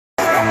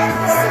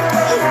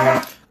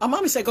Our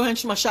mommy said, go ahead and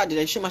shoot my shot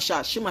today. Shoot my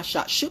shot, shoot my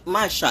shot, shoot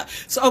my shot.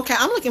 So, okay,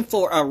 I'm looking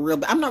for a real,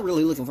 I'm not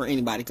really looking for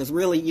anybody because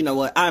really, you know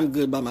what, I'm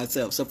good by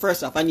myself. So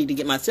first off, I need to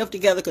get myself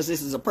together because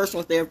this is a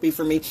personal therapy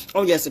for me.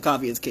 Oh yes, the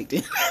coffee has kicked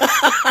in.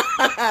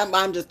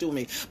 I'm just doing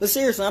me. But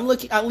seriously, I'm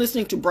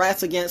listening to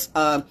Brass Against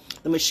the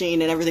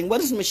Machine and everything.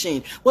 What is the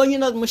machine? Well, you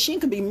know, the machine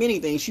could be many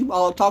things. You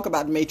all talk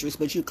about the Matrix,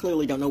 but you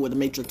clearly don't know what the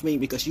Matrix means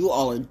because you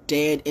all are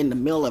dead in the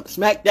middle of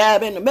smack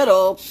dab in the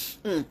middle.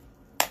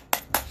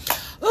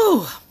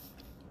 Ooh.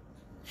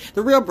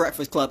 The Real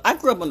Breakfast Club. I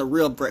grew up on the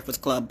Real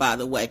Breakfast Club, by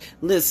the way.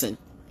 Listen,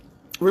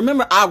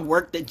 remember I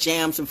worked at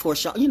Jams before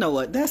show. You know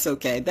what? That's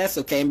okay. That's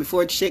okay. And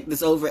before Chick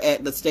that's over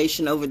at the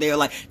station over there,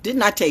 like,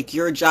 didn't I take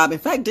your job? In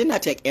fact, didn't I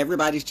take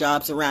everybody's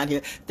jobs around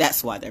here?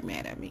 That's why they're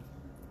mad at me.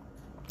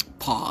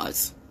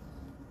 Pause.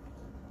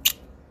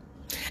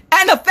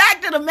 And the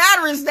fact of the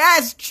matter is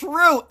that's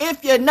true.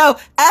 If you know,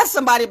 ask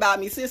somebody about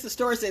me. Since the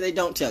story say they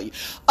don't tell you.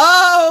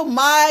 Oh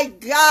my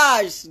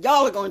gosh.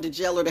 Y'all are going to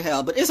jail or to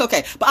hell. But it's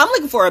okay. But I'm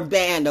looking for a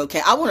band,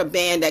 okay? I want a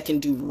band that can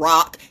do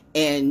rock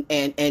and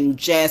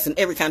jazz and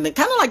every kind of thing.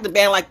 Kind of like the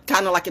band,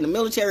 kind of like in the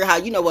military, how,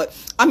 you know what?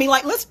 I mean,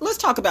 like, let's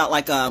talk about,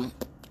 like,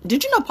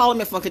 did you know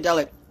Parliament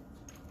Funkadelic?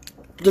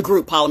 The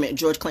group Parliament,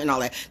 George Clinton, all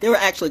that. They were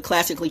actually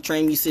classically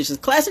trained musicians.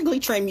 Classically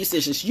trained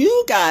musicians.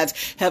 You guys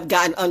have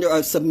gotten under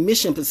a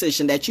submission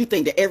position that you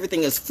think that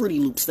everything is Fruity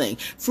Loops thing.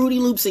 Fruity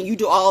Loops, and you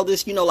do all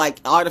this, you know, like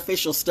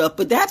artificial stuff.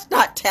 But that's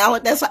not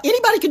talent. That's not,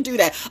 anybody can do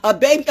that. A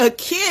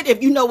kid,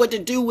 if you know what to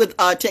do with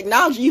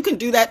technology, you can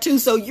do that too.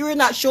 So you're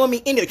not showing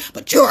me anything.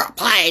 But you're a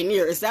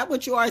pioneer. Is that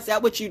what you are? Is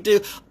that what you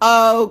do?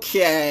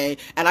 Okay.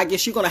 And I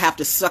guess you're going to have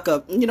to suck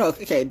up, you know,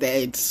 okay,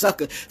 they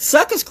sucker.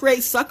 Suckers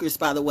create suckers,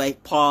 by the way.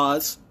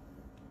 Pause.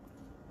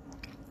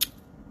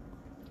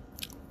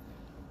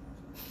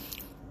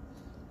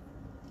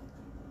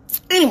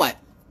 Anyway,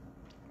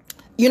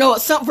 you know,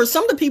 for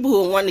some of the people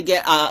who want to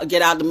get out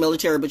of the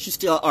military, but you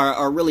still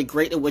are really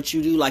great at what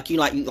you do, like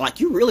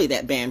you really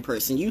that band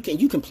person. You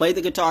can play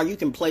the guitar, you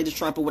can play the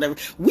trumpet, whatever.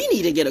 We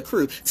need to get a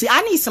crew. See,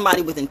 I need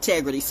somebody with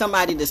integrity,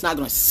 somebody that's not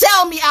going to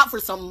sell me out for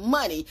some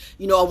money.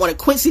 You know, I want to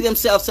Quincy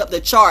themselves up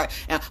the chart,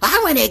 and I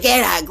want to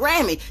get a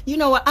Grammy. You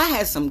know what? I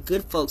had some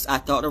good folks I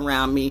thought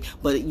around me,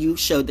 but you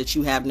showed that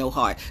you have no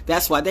heart.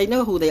 That's why they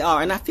know who they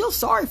are, and I feel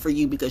sorry for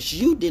you because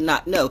you did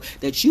not know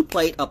that you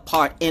played a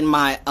part in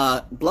my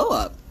blow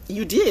up.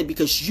 You did,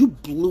 because you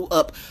blew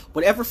up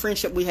whatever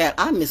friendship we had.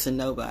 I'm missing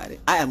nobody.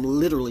 I am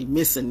literally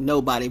missing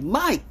nobody.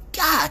 My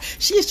God,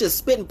 she's just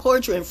spitting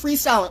poetry and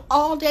freestyling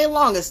all day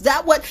long. Is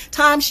that what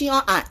time she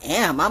on? I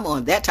am. I'm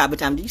on that type of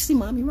time. Do you see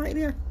mommy right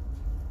there?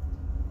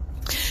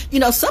 You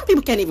know, some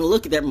people can't even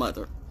look at their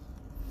mother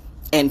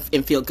and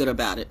feel good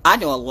about it. I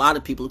know a lot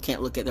of people who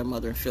can't look at their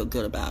mother and feel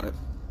good about it.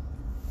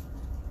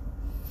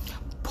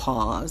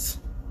 Pause.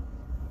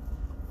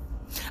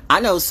 I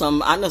know some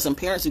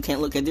parents who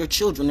can't look at their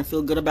children and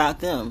feel good about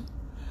them.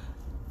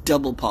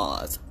 Double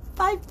pause.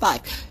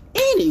 5-5.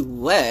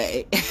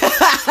 Anyway,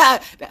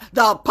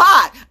 the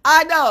pot.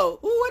 I know.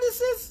 Ooh, what is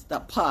this?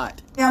 The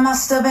pot. You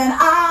must have been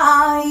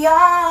on your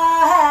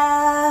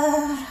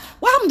head.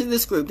 What happened to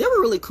this group? They were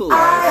really cool.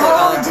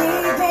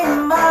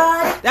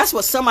 That's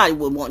what somebody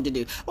would want to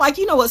do. Like,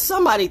 you know what?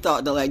 Somebody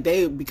thought that, like,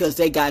 because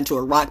they got into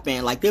a rock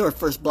band, like, they were the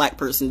first black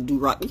person to do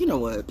rock. You know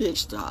what? Bitch,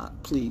 stop.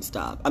 Please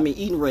stop. I mean,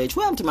 Eden Rage.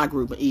 What happened to my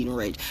group of Eden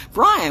Rage?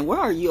 Brian, where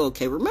are you?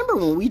 Okay. Remember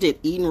when we did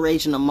Eden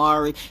Rage and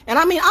Amari? And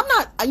I mean, I'm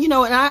not, you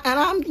know, and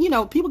I'm, you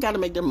know, people got to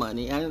make their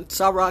money. And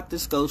Saw Rock,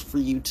 this goes for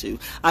you too.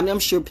 I mean, I'm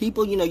sure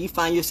people, you know, you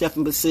find yourself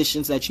in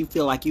positions that you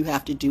feel like you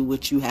have to do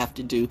what you have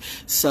to do.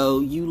 So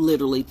you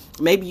literally,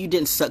 maybe you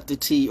didn't suck the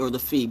tea or the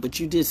fee, but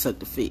you did suck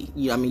the fee.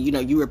 I mean, you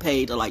know, you were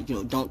paid to, like, you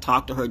know, don't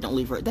talk to her, don't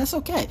leave her. That's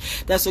okay.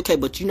 That's okay.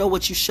 But you know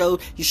what you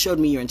showed? You showed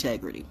me your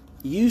integrity.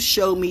 You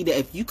showed me that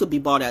if you could be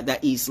bought out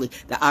that easily,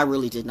 that I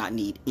really did not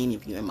need any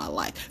of you in my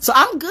life. So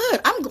I'm good.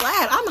 I'm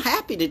glad. I'm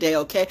happy today,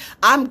 okay?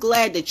 I'm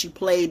glad that you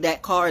played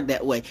that card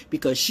that way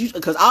because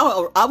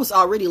I was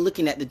already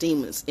looking at the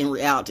demons in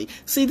reality.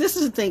 See, this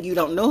is the thing you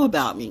don't know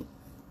about me.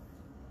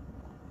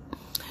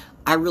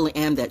 I really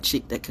am that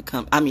chick that could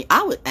come. I mean,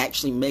 I would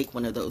actually make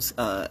one of those.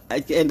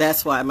 And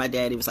that's why my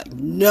daddy was like,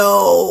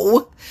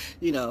 no.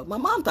 You know, my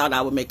mom thought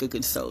I would make a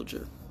good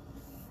soldier.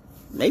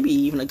 Maybe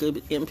even a good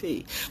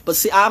MP. But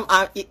see, I'm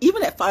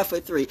even at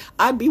 5'3",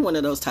 I'd be one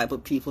of those type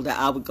of people that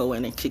I would go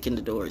in and kick in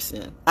the doors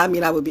in. I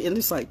mean, I would be, and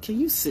it's like, can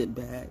you sit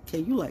back?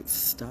 Can you, like,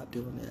 stop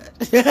doing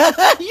that?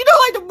 You know,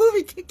 like the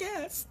movie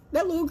Kick-Ass.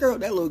 That little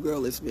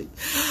girl is me. In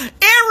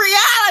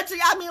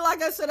reality, I mean,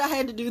 like I said, I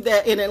had to do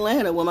that in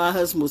Atlanta when my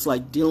husband was,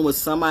 like, dealing with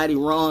somebody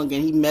wrong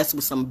and he messed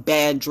with some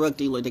bad drug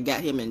dealer that got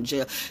him in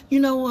jail. You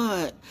know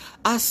what?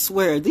 I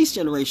swear, these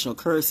generational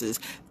curses,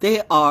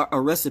 they are a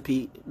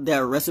recipe.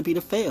 They're a recipe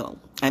to fail.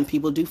 And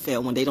people do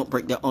fail when they don't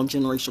break their own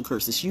generational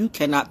curses. You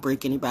cannot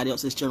break anybody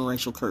else's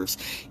generational curse.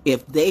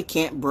 If they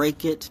can't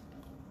break it,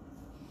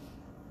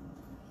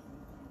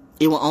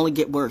 it will only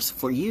get worse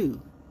for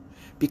you.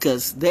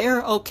 because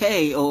they're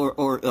okay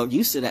or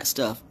used to that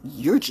stuff.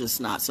 You're just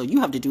not. So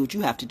you have to do what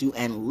you have to do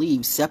and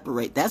leave,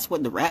 separate. That's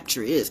what the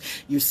rapture is.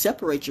 You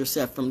separate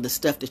yourself from the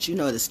stuff that you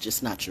know that's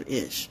just not your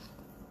ish.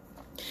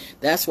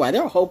 That's why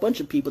there are a whole bunch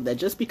of people that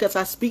just because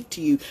I speak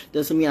to you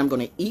doesn't mean I'm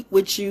going to eat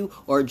with you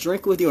or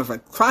drink with you. Or if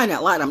I'm crying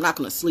out loud, I'm not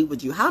going to sleep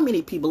with you. How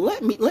many people?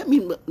 Let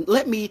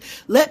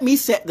me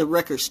set the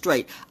record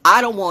straight.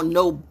 I don't want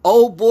no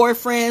old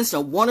boyfriends,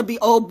 no wannabe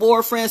old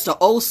boyfriends, no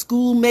old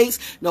schoolmates,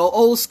 no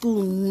old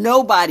school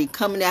nobody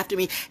coming after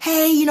me.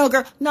 Hey, you know,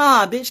 girl,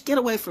 nah, bitch, get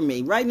away from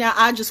me. Right now,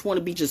 I just want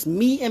to be just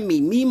me and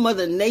me,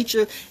 Mother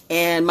Nature,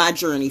 and my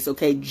journeys.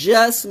 Okay,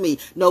 just me.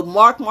 No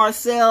Mark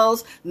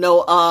Marcells,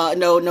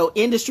 no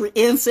industry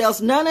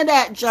incels, none of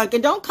that junk.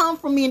 And don't come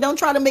for me and don't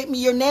try to make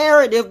me your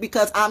narrative,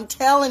 because I'm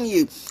telling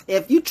you,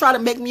 if you try to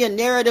make me a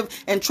narrative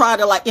and try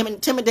to like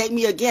intimidate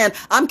me again,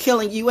 I'm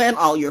killing you and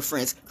all your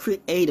friends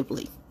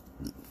creatively.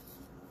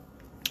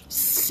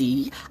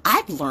 See,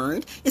 I've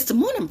learned it's the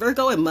moon in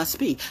Virgo. It must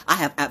be. I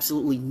have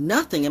absolutely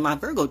nothing in my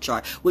Virgo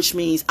chart, which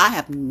means I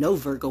have no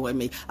Virgo in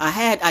me.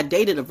 I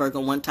dated a Virgo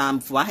one time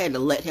before I had to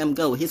let him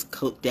go. His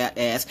cooked that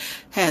ass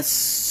has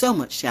so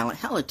much talent,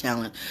 hella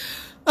talent.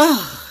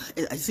 Oh,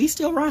 is he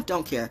still around?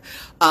 Don't care.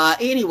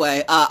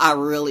 Anyway, I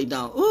really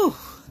don't. Ooh.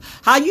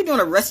 How you doing?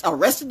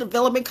 Arrested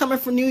Development coming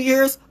for New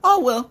Year's?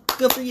 Oh, well,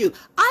 good for you.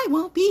 I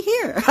won't be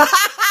here.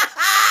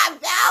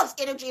 Val's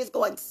energy is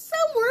going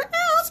somewhere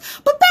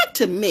else. But back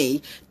to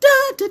me.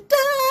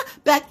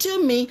 Back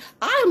to me.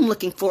 I'm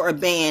looking for a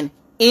band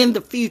in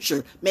the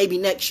future, maybe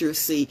next year,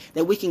 see,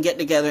 that we can get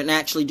together and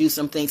actually do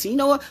some things. So you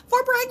know what?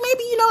 For break,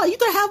 maybe, you know, you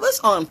can have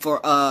us on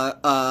for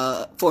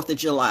 4th of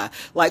July.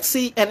 Like,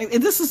 see, and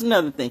this is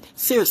another thing.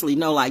 Seriously,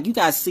 no, like, you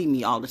guys see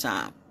me all the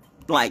time.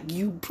 Like,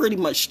 you pretty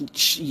much,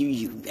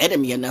 you vetted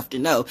me enough to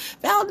know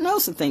Val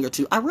knows a thing or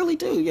two. I really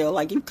do, yo.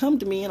 Like, you come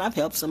to me and I've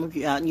helped some of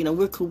you out. You know,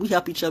 we're cool. We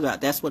help each other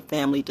out. That's what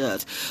family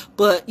does.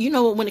 But, you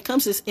know, when it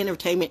comes to this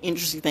entertainment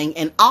industry thing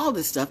and all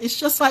this stuff, it's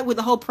just like with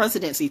the whole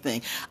presidency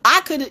thing.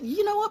 I could have,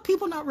 you know what?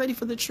 People not ready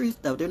for the truth,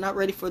 though. They're not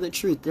ready for the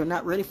truth. They're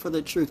not ready for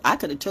the truth. I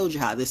could have told you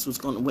how this was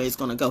going, the way it's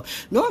going to go.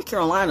 North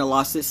Carolina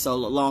lost its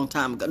soul a long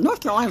time ago. North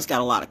Carolina's got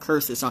a lot of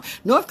curses on.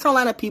 North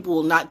Carolina people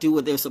will not do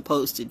what they're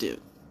supposed to do.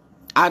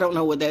 I don't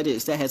know what that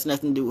is. That has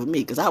nothing to do with me,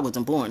 because I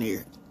wasn't born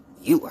here.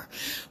 You were.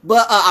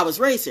 But I was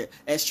raised here.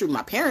 That's true.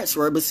 My parents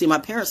were. But see, my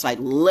parents like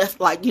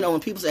left, like, you know, when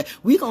people say,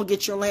 we're going to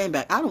get your land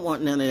back. I don't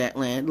want none of that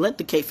land. Let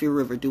the Cape Fear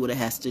River do what it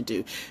has to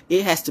do.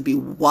 It has to be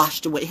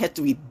washed away. It has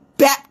to be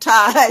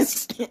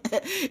baptized.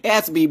 It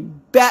has to be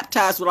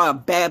baptized with all the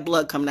bad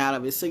blood coming out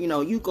of it. So, you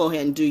know, you go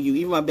ahead and do you.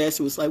 Even my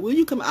bestie was like, will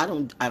you come? I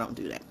don't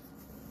do that.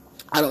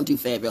 I don't do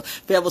Fayetteville.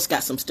 Fayetteville's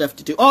got some stuff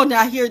to do. Oh, now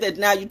I hear that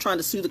now you're trying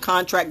to sue the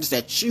contractors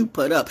that you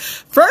put up.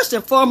 First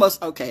and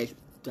foremost, okay,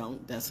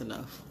 that's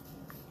enough.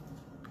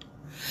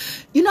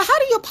 You know, how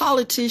do your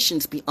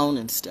politicians be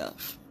owning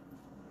stuff?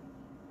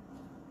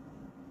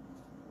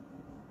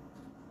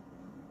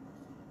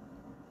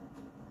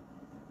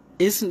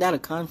 Isn't that a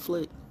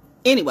conflict?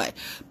 Anyway,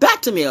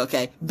 back to me,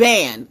 okay?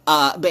 Band.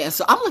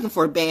 So I'm looking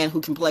for a band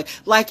who can play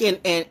like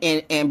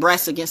in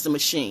Brass Against the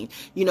Machine.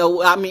 You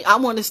know, I mean, I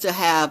want us to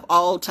have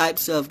all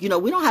types of, you know,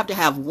 we don't have to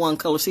have one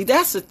color. See,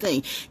 that's the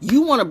thing.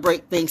 You want to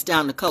break things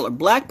down to color.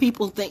 Black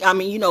people think, I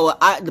mean, you know,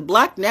 the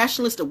black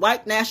nationalists, the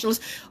white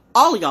nationalists,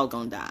 all of y'all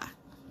gonna die.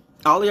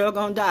 All of y'all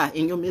gonna die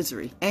in your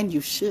misery. And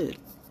you should.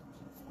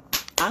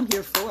 I'm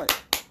here for it.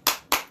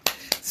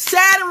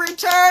 Saturn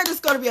return is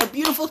going to be a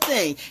beautiful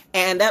thing.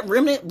 And that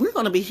remnant, we're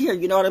going to be here,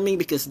 you know what I mean?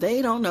 Because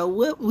they don't know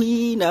what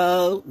we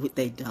know.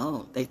 They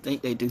don't. They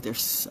think they do. They're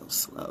so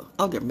slow.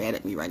 Oh, they're mad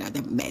at me right now.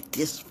 They're mad.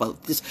 This,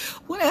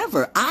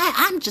 whatever.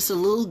 I'm just a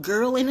little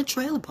girl in a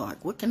trailer park.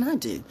 What can I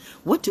do?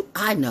 What do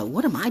I know?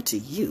 What am I to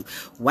you?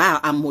 Wow,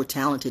 I'm more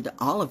talented than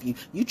all of you.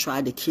 You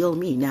tried to kill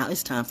me. Now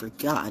it's time for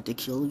God to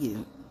kill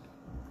you.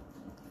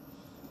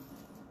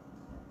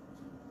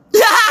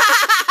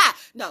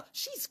 No,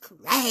 she's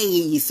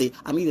crazy.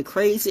 I'm either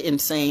crazy,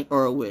 insane,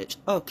 or a witch.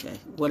 Okay,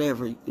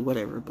 whatever,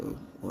 boo,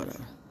 whatever.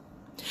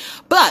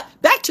 But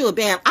back to a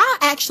band.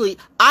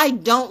 I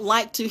don't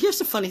like to. Here's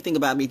the funny thing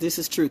about me. This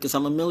is true because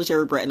I'm a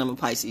military brat and I'm a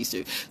Pisces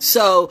too.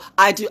 So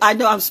I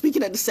know I'm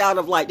speaking at the sound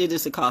of like it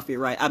is a coffee,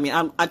 right? I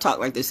mean, I talk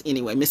like this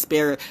anyway. Miss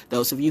Barrett.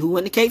 Those of you who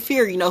went to Cape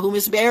Fear, you know who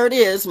Miss Barrett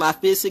is. My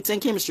physics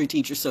and chemistry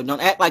teacher. So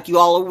don't act like you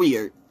all are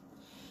weird.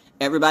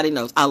 Everybody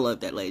knows. I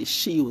love that lady.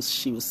 She was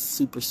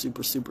super,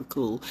 super, super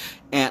cool.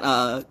 And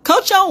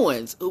Coach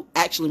Owens,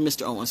 actually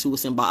Mr. Owens, who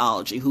was in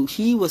biology,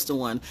 he was the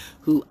one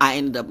who I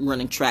ended up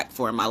running track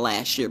for in my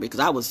last year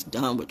because I was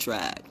done with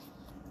track.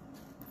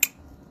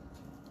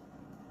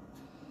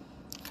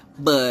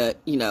 But,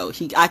 you know,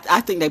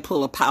 I think they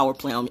pull a power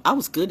play on me. I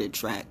was good at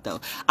track, though.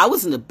 I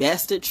wasn't the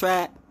best at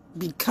track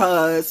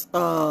because,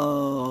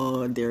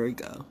 oh, there we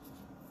go.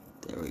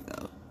 There we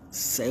go.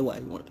 Say why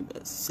you want the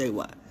best. Say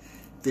why.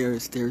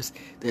 There's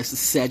a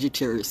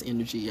Sagittarius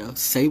energy, yo.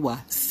 Say why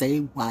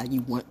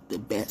you want the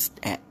best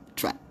at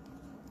track.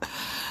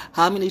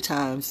 How many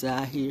times did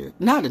I hear?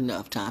 Not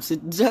enough times.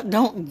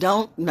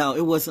 No,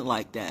 it wasn't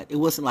like that. It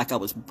wasn't like I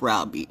was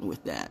browbeaten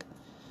with that.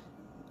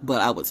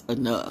 but I was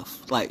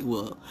enough. Like,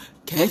 well,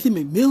 Kathy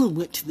McMillan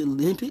went to the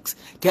Olympics.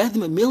 Kathy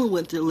McMillan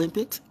went to the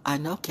Olympics. I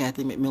know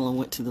Kathy McMillan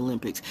went to the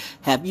Olympics.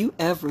 Have you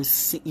ever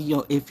seen,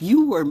 if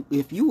you were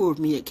with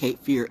me at Cape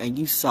Fear and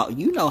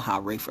you know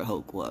how Rayford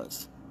Hoke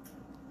was.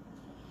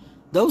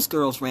 Those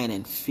girls ran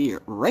in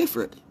fear.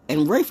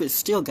 Rayford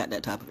still got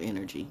that type of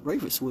energy.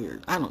 Rayford's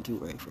weird. I don't do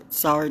Rayford.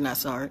 Sorry, not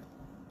sorry.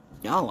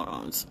 Y'all are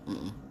on.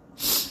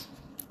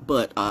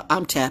 But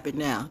I'm tapping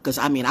now, because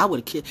I mean, I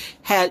would have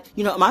had,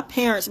 my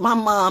parents, my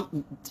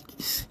mom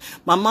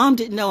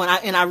didn't know,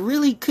 and I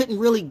really couldn't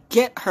really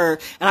get her,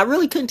 and I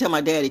really couldn't tell my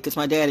daddy, because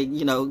my daddy,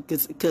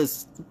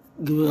 because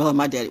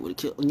my daddy would have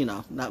killed,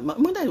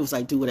 my daddy was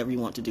like, do whatever you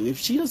want to do. If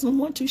she doesn't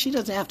want to, she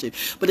doesn't have to.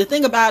 But the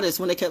thing about it is,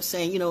 when they kept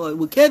saying,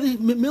 well, Kathy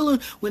McMillan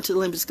went to the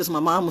Olympics because my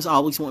mom was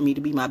always wanting me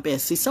to be my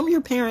best. See, some of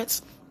your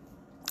parents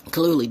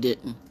clearly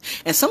didn't,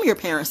 and some of your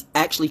parents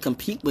actually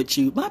compete with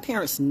you. My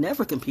parents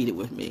never competed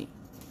with me.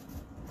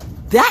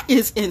 That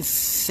is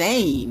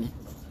insane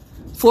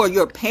for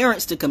your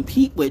parents to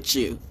compete with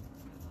you.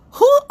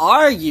 Who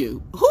are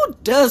you? Who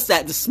does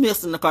that? The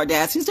Smiths and the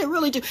Kardashians, they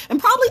really do. And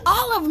probably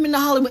all of them in the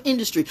Hollywood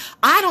industry.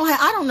 I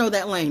don't know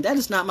that lane. That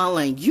is not my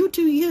lane. You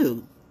do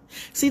you.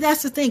 See,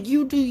 that's the thing.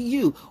 You do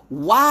you.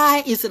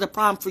 Why is it a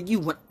problem for you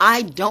when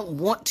I don't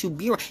want to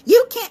be around?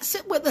 You can't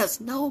sit with us.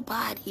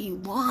 Nobody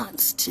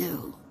wants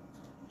to.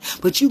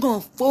 But you're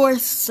going to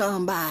force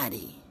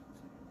somebody.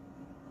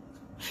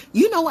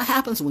 You know what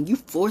happens when you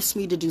force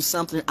me to do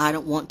something I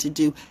don't want to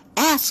do?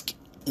 Ask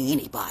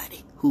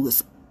anybody who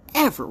has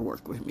ever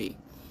worked with me.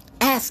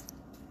 Ask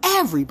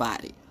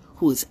everybody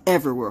who has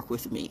ever worked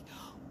with me.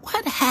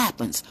 What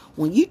happens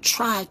when you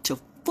try to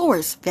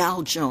force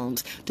Val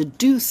Jones to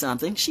do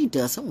something she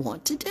doesn't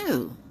want to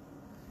do?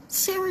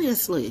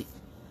 Seriously.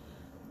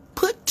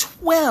 Put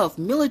 12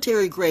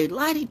 military-grade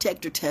lie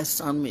detector tests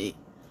on me.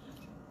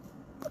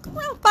 Look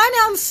around, find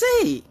out and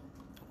see.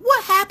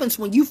 What happens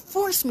when you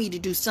force me to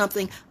do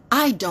something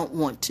I don't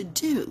want to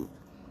do?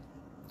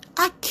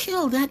 I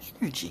kill that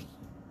energy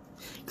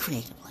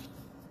creatively.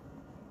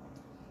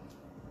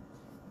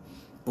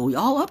 But we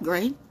all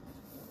upgrade.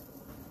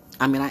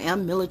 I mean, I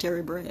am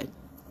military bred.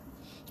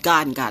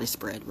 God and goddess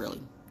bred,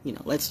 really.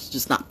 Let's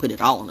just not put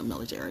it all in the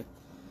military.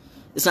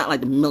 It's not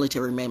like the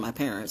military made my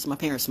parents. My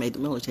parents made the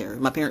military.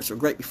 My parents were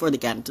great before they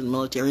got into the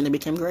military, and they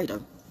became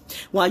greater.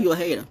 Why you a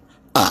hater?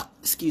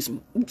 Excuse me.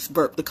 Oops,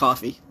 burp the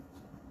coffee.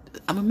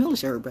 I'm a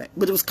military brat,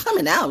 but it was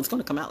coming out. It was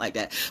going to come out like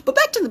that. But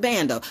back to the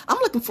band, though. I'm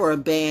looking for a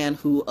band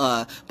who,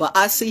 but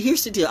I see,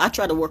 here's the deal. I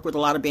try to work with a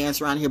lot of bands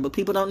around here, but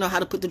people don't know how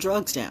to put the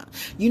drugs down.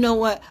 You know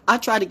what? I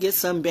try to get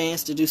some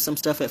bands to do some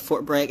stuff at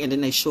Fort Bragg, and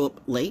then they show up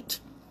late.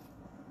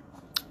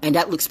 And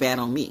that looks bad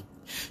on me.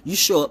 You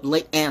show up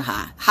late and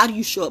high. How do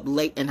you show up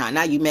late and high?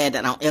 Now you mad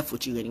that I don't F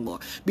with you anymore.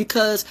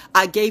 Because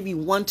I gave you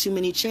one too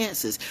many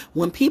chances.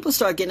 When people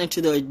start getting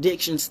into their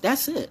addictions,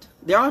 that's it.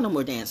 There are no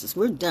more dances.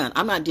 We're done.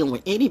 I'm not dealing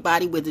with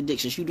anybody with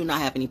addictions. You do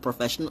not have any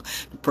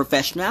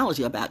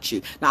professionality about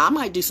you. Now, I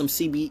might do some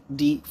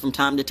CBD from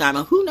time to time.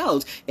 And who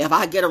knows? If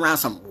I get around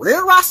some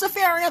real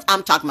Rastafarians,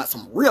 I'm talking about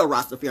some real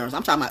Rastafarians.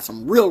 I'm talking about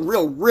some real,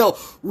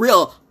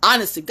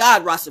 honest to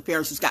God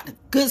Rastafarians who's got the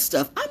good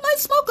stuff. I might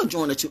smoke a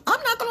joint or two.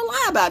 I'm not going to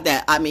lie about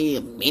that. I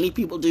mean, many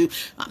people do.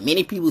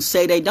 Many people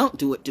say they don't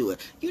do it.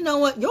 You know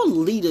what? Your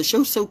leaders,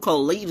 your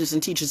so-called leaders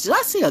and teachers, did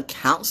I see a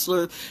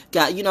counselor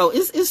guy?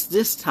 It's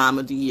this time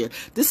of the year.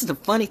 This is the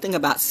funny thing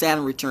about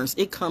Saturn returns.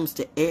 It comes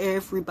to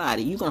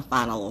everybody. You're going to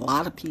find a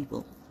lot of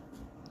people.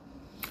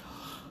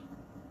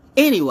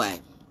 Anyway,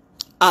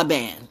 a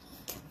band.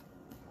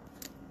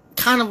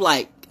 Kind of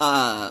like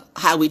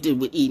how we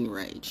did with Eden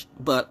Rage.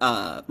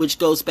 But which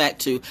goes back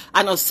to,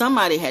 I know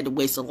somebody had to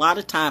waste a lot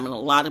of time and a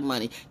lot of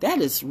money.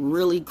 That is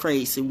really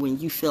crazy when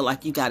you feel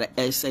like you got to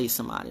essay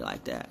somebody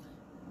like that.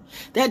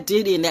 That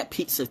Diddy and that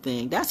pizza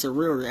thing, that's a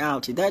real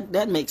reality.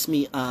 That makes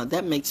me,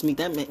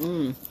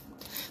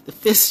 the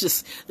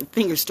fist the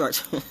finger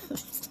starts. Woo!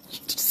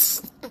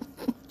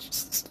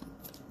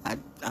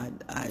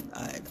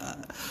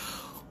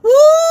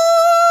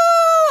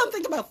 I'm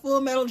thinking about Full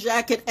Metal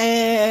Jacket,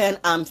 and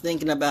I'm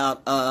thinking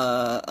about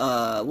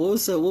what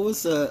was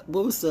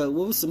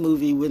the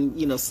movie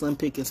when Slim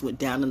Pickens went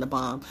down in the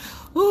bomb?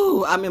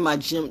 Ooh, I'm in my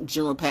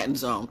General Patton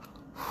zone.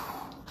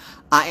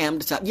 I am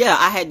the top. Yeah,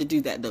 I had to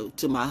do that, though,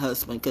 to my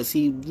husband, because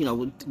he,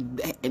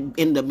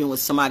 ended up being with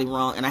somebody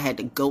wrong, and I had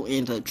to go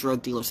into a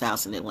drug dealer's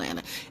house in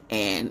Atlanta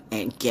and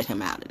get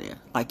him out of there.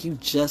 Like, you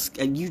just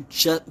got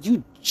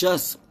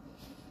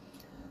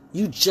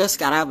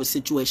out of a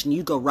situation.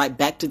 You go right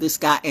back to this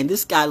guy, and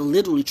this guy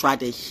literally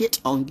tried to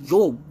hit on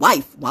your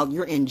wife while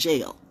you're in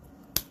jail.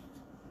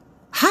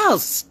 How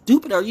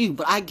stupid are you?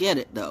 But I get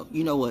it, though.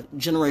 You know what?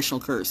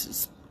 Generational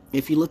curses.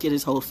 If you look at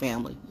his whole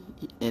family,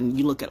 and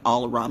you look at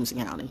all of Robinson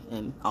County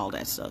and all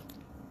that stuff.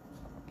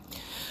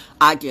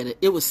 I get it.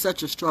 It was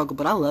such a struggle,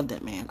 but I love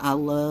that man. I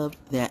loved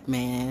that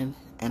man,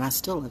 and I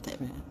still love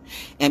that man.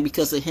 And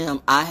because of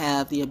him, I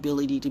have the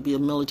ability to be a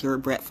military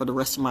brat for the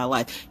rest of my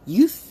life.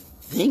 You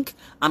think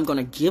I'm going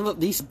to give up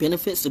these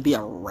benefits to be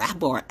a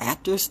rapper or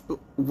actress?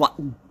 What?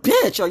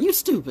 Bitch, are you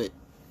stupid?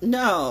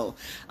 No,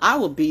 I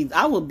will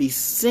be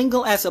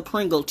single as a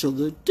Pringle till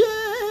the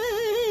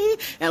day,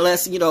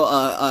 unless, you know,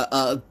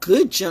 a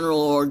good general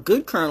or a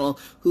good colonel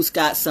who's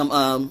got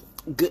some,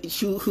 good,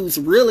 who's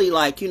really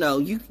like, you know,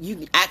 you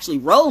actually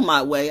roll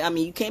my way. I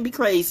mean, you can't be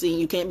crazy.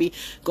 You can't be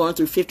going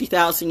through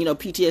 50,000, you know,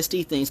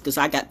 PTSD things, because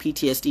I got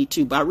PTSD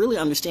too. But I really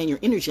understand your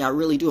energy. I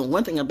really do. And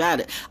one thing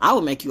about it, I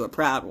will make you a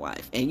proud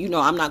wife. And you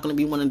know, I'm not going to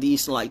be one of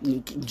these like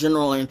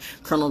general and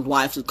colonel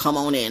wives who come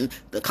on in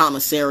the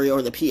commissary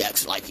or the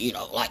PX, like, you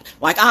know,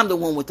 like I'm the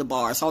one with the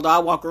bars. Although I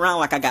walk around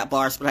like I got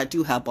bars, but I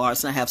do have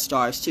bars and I have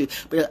stars too.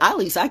 But at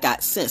least I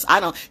got sense. I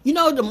don't, you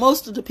know, the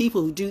most of the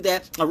people who do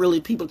that are really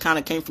people kind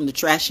of came from the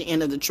trashy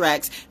end of the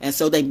tracks, and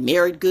so they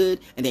married good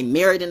and they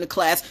married in the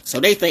class, so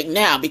they think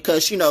now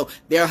because, you know,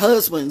 their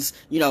husbands,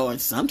 you know, and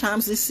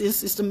sometimes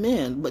it's the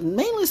men, but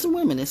mainly it's the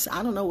women.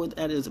 I don't know what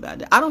that is about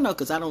that. I don't know,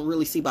 because I don't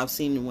really see, but I've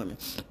seen the women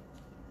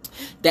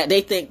that they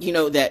think, you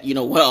know, that, you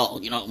know, well,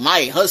 you know,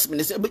 my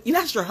husband is, but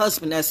that's your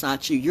husband, that's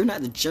not you. You're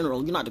not the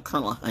general, you're not the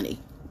colonel, honey.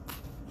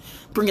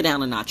 Bring it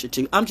down a notch or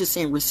two. I'm just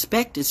saying,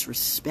 respect is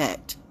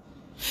respect.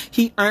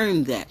 He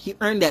earned that. He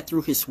earned that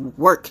through his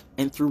work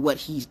and through what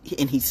he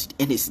in his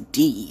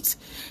deeds.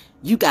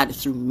 You got it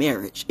through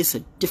marriage. It's a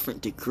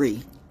different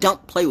degree.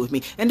 Don't play with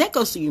me. And that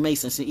goes to you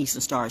Masons and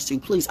Eastern Stars too.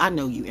 Please, I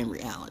know you in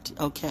reality.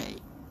 Okay.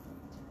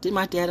 Did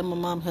my dad and my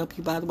mom help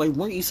you, by the way?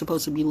 Weren't you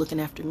supposed to be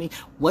looking after me?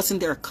 Wasn't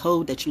there a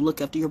code that you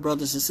look after your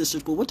brothers and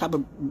sisters? But what type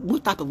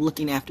of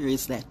looking after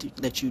is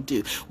that you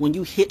do? When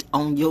you hit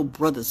on your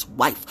brother's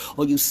wife,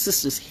 or your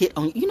sisters hit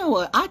on, you know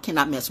what? I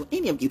cannot mess with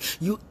any of you.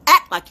 You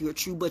act like you're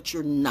true, but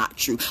you're not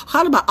true.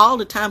 How about all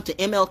the time to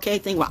MLK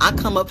thing where I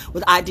come up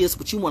with ideas,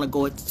 but you want to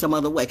go it some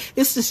other way?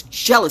 It's this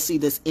jealousy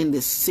that's in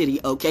this city,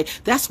 okay?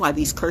 That's why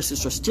these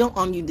curses are still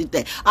on you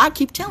today. I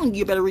keep telling you,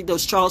 you better read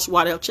those Charles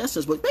Waddell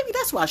Chestnut's books. Maybe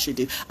that's what I should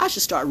do. I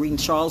should start reading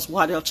Charles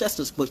Waddell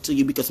Chestnut's book to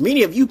you, because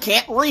many of you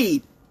can't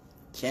read.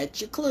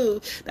 Catch your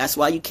clue. That's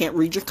why you can't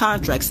read your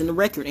contracts in the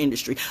record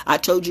industry. I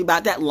told you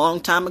about that long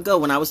time ago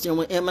when I was dealing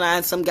with M&I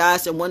and some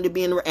guys that wanted to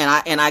be in the,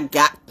 and I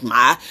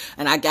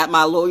got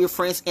my lawyer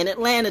friends in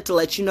Atlanta to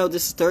let you know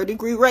this is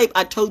third-degree rape.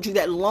 I told you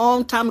that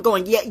long time ago,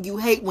 and yet you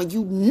hate when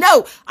you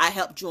know I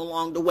helped you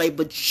along the way.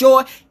 But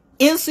your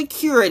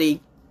insecurity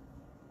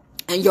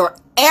and your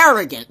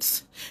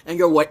arrogance and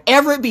your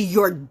whatever it be,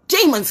 your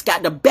demons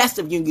got the best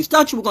of you, and you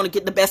thought you were going to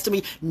get the best of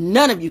me.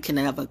 None of you can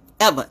ever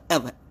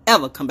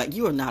come back.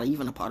 You are not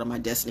even a part of my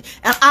destiny.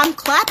 And I'm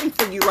clapping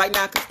for you right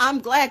now, because I'm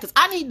glad, because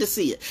I need to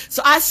see it.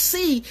 So I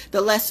see the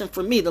lesson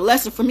for me. The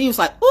lesson for me was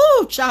like,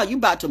 ooh, child, you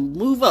about to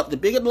move up. The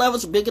bigger the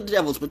levels, the bigger the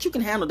devils. But you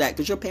can handle that,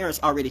 because your parents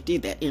already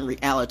did that in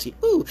reality.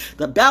 Ooh,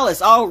 the battle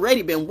has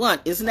already been won.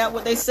 Isn't that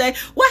what they say?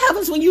 What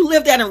happens when you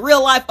live that in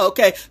real life?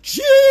 Okay,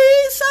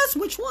 Jesus,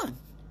 which one?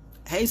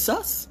 Hey,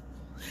 sus.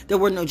 There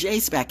were no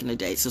J's back in the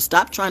day. So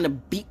stop trying to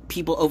beat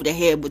people over the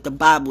head with the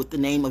Bible with the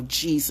name of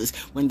Jesus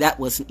when that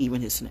wasn't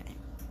even his name.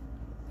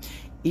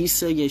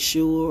 Isa,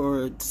 Yeshua,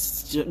 or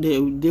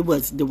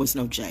there was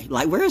no J.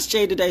 Like, where is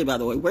J today, by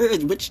the way?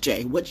 Which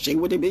J? Which J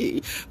would it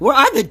be? Where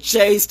are the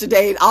J's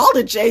today? All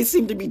the J's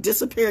seem to be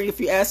disappearing, if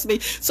you ask me.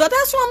 So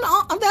that's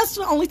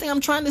the only thing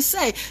I'm trying to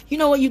say. You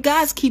know what? You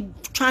guys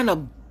keep trying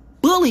to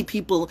bully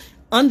people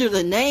under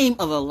the name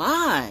of a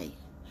lie.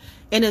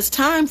 And it's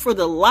time for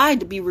the lie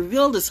to be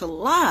revealed as a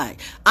lie.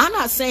 I'm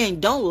not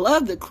saying don't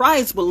love the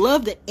Christ, but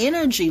love the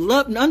energy.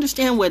 Love and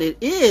understand what it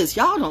is.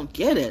 Y'all don't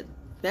get it.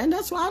 And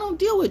that's why I don't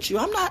deal with you.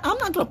 I'm not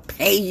going to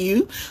pay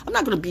you. I'm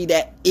not going to be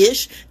that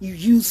ish. You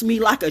use me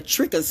like a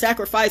trick and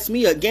sacrifice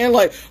me again.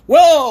 Like,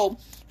 well,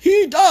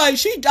 he died.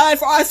 She died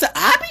for us. I said,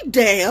 I be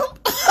damned.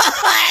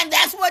 And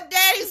that's what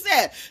Daddy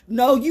said.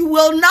 No, you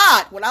will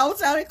not. When I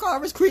was out at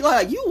Carver's Creek,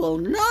 like, you will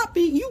not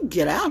be. You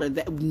get out of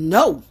that.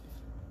 No.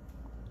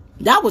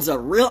 That was a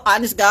real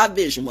honest God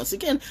vision. Once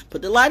again,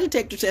 put the lie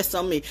detector test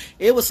on me.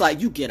 It was like,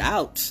 you get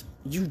out.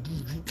 You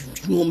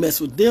don't mess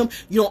with them.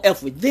 You don't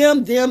F with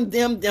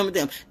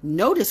them.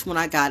 Notice when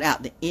I got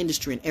out, the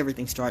industry and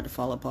everything started to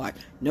fall apart.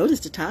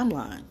 Notice the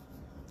timeline.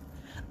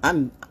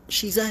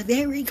 She's a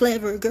very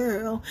clever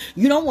girl.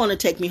 You don't want to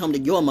take me home to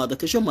your mother,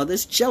 because your mother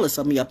is jealous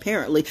of me,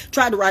 apparently.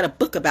 Tried to write a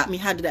book about me.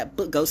 How did that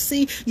book go?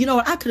 See, you know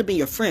what? I could have been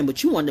your friend,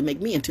 but you wanted to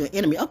make me into an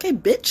enemy. Okay,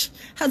 bitch.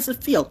 How does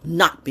it feel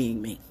not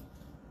being me?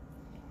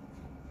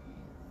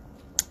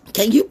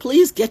 Can you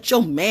please get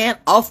your man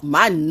off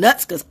my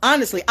nuts? Because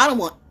honestly, I don't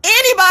want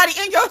anybody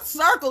in your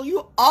circle.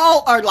 You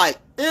all are like,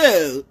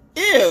 ew,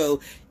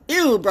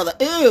 brother,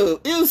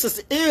 ew,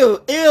 sister, ew,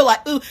 like,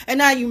 ew. And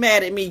now you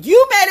mad at me.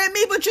 You mad at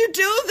me, but you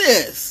do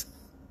this.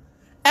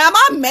 Am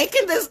I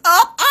making this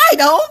up? I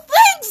don't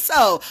think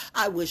so.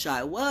 I wish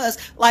I was.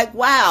 Like,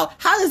 wow,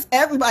 how does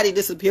everybody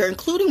disappear,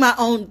 including my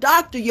own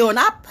doctor, yo? And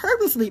I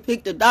purposely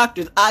picked a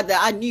doctor that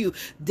I knew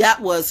that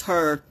was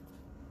her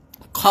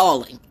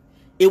calling.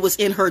 It was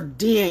in her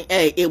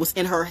DNA. It was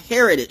in her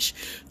heritage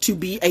to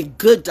be a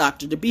good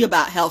doctor, to be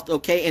about health,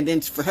 okay? And then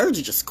for her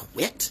to just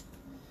quit.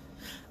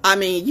 I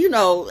mean, you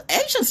know,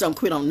 Asians don't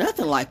quit on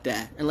nothing like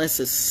that unless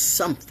it's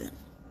something.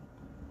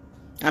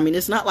 I mean,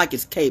 it's not like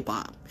it's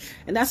K-pop.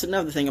 And that's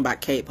another thing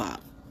about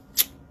K-pop.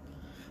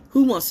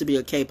 Who wants to be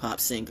a K-pop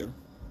singer?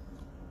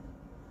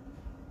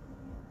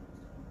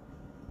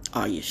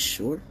 Are you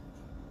sure?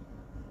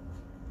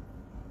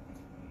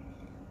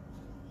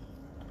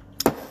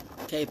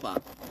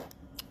 K-pop.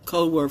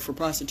 Code word for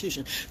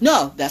prostitution.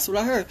 No, that's what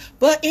I heard.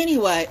 But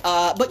anyway,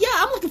 but yeah,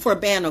 I'm looking for a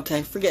band,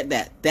 okay? Forget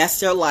that. That's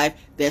their life.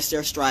 That's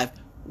their strife.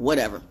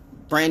 Whatever.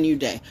 Brand new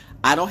day.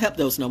 I don't help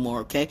those no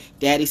more, okay?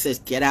 Daddy says,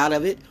 get out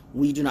of it.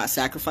 We do not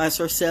sacrifice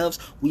ourselves.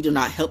 We do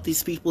not help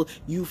these people.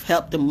 You've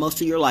helped them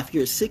most of your life.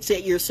 You're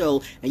 6-8 years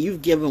old, and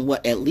you've given,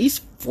 what, at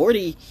least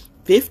 40,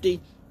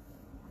 50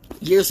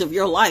 years of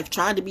your life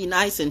trying to be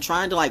nice and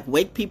trying to, like,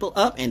 wake people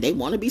up, and they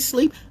want to be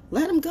asleep.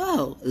 Let them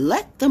go.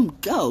 Let them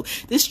go.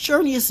 This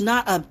journey is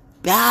not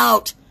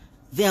about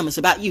them. It's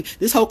about you.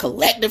 This whole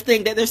collective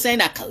thing that they're saying,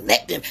 that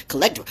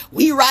collective.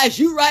 We rise,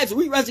 you rise,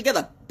 we rise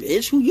together.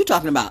 Bitch, who you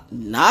talking about?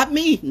 Not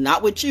me.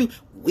 Not with you.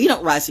 We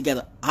don't rise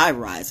together. I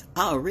rise.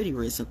 I already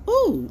risen.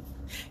 Ooh.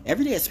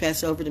 Every day has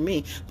passed over to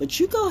me. But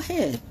you go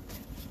ahead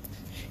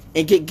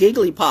and get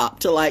giggly pop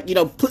to, like, you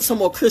know, put some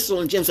more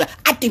crystal and gems. Like,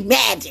 I do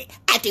magic.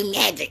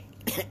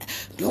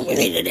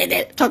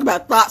 Talk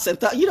about thoughts and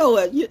thoughts. You know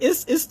what?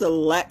 It's the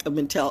lack of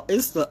mentality.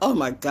 It's the, oh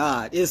my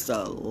God. It's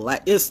the,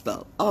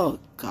 oh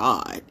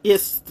God.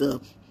 It's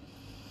the,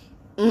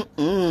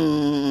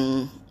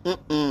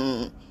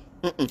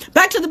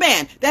 Back to the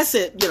band. That's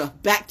it. You know,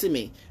 back to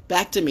me.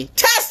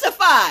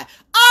 Testify.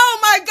 Oh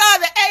my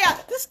God. The AI.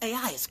 This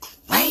AI is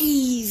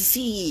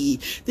crazy.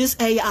 This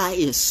AI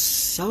is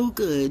so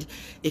good.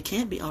 It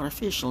can't be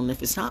artificial. And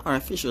if it's not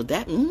artificial,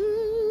 that,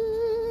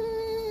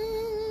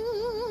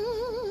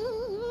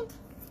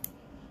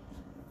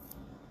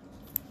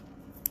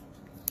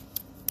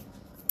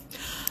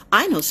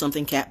 I know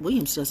something Cat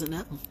Williams doesn't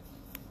know.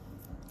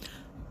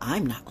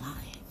 I'm not lying.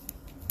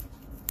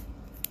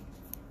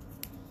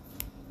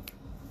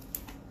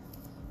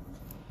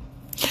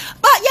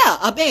 But yeah,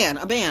 a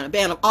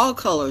band of all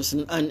colors,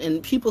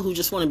 and people who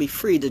just want to be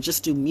free to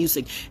just do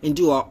music and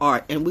do our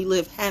art, and we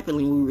live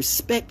happily, and we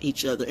respect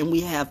each other, and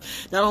we have,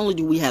 not only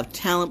do we have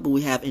talent, but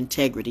we have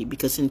integrity,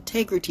 because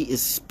integrity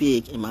is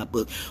big in my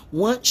book.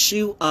 Once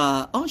you,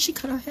 oh, she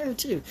cut her hair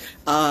too.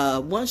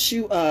 Once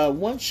you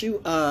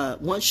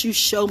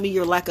show me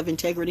your lack of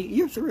integrity,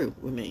 you're through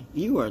with me.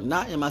 You are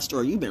not in my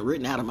story. You've been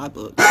written out of my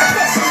book.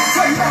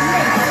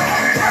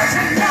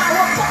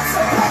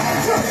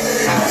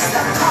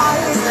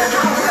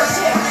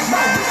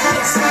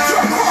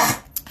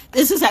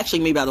 This is actually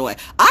me, by the way.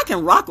 I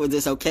can rock with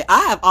this, okay?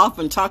 I have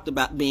often talked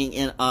about being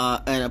in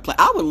a play.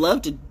 I would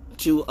love to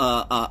do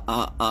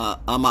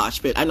a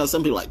mosh pit. I know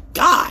some people are like,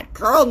 God,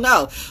 girl,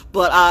 no.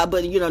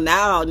 But you know,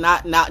 not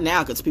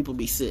now, because people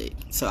be sick.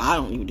 So I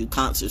don't even do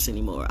concerts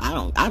anymore. I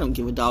don't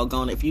give a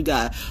doggone if you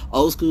got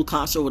old school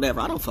concert or whatever.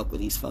 I don't fuck with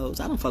these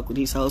foes. I don't fuck with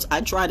these hoes. I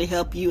try to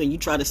help you and you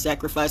try to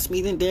sacrifice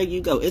me, then there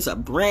you go. It's a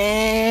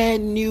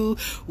brand new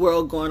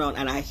world going on,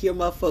 and I hear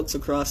my folks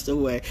across the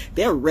way.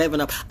 They're revving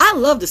up. I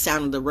love the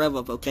sound of the rev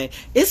up, okay?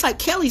 It's like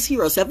Kelly's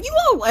Heroes. Have you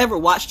all ever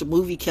watched the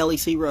movie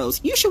Kelly's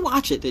Heroes? You should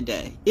watch it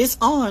today. It's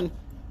on,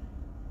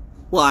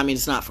 well, I mean,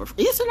 it's not for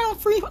free. Is it on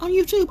free on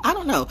YouTube? I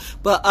don't know.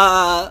 But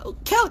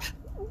Kelly,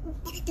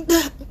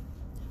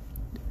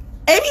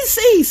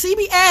 ABC,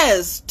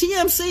 CBS,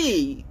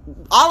 TMC,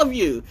 all of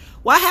you,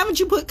 why haven't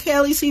you put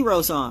Kelly's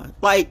Heroes on?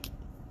 Like,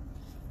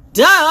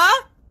 duh.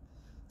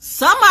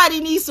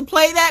 Somebody needs to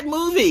play that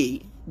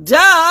movie.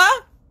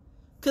 Duh.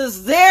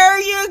 Because there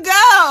you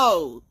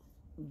go.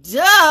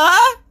 Duh.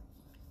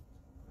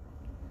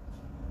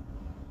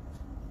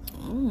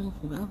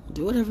 Well,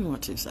 do whatever you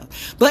want to, so.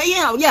 But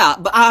yeah,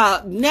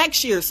 but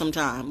next year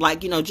sometime,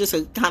 like, you know, just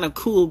a kind of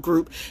cool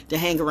group to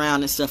hang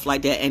around and stuff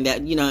like that, and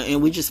that, you know,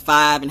 and we just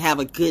vibe and have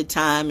a good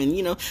time, and,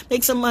 you know,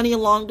 make some money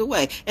along the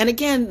way. And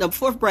again, the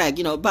fourth brag,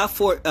 you know, about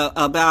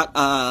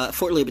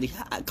Fort Liberty.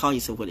 Call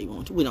yourself what you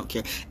want. We don't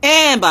care.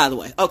 And by the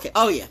way, okay,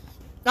 oh yeah,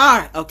 all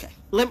right, okay.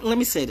 Let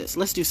me say this.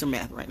 Let's do some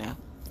math right now.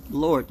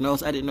 Lord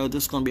knows I didn't know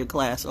this was going to be a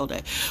class all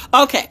day.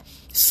 Okay,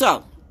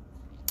 so.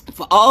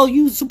 For all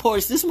you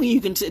supporters, this is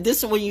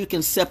when you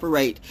can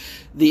separate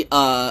the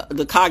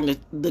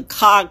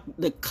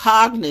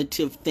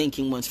cognitive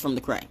thinking ones from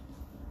the cray.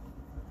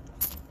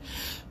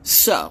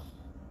 So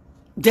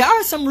there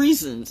are some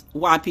reasons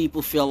why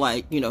people feel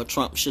like, you know,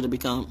 Trump should have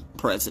become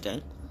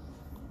president.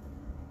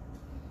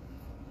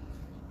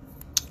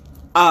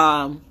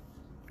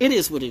 It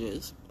is what it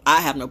is.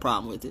 I have no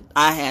problem with it.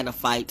 I had a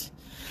fight.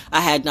 I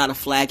had not a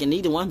flag in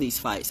neither one of these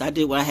fights. I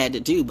did what I had to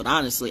do, but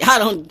honestly, but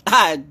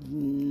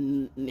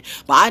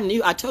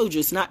I told you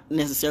it's not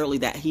necessarily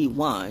that he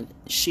won.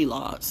 She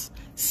lost.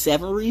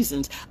 7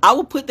 reasons. I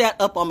will put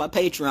that up on my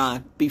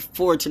Patreon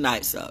before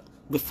tonight's up.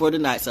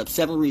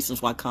 7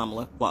 reasons why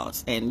Kamala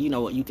lost. And you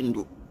know what? You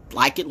can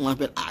like it one,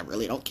 but I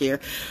really don't care.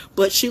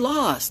 But she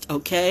lost,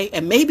 okay?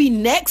 And maybe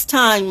next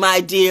time,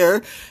 my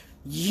dear,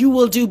 you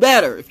will do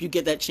better if you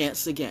get that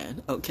chance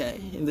again, okay?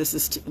 And this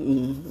is...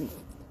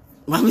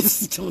 Mommy,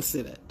 don't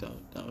say that.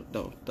 Don't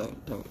go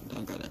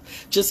there.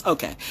 Just,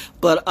 okay.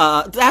 But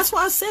that's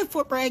why I said,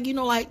 Fort Bragg, you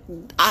know, like,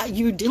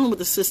 you're dealing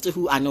with a sister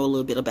who I know a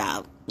little bit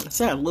about.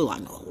 Sound little, I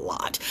know a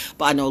lot,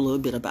 but I know a little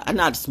bit about,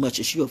 not as much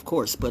as you, of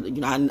course, but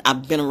you know,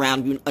 I've been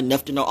around you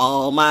enough to know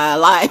all my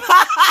life.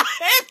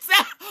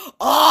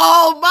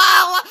 All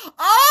my life.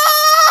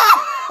 Oh,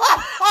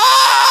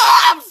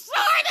 I'm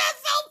sorry,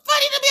 that's so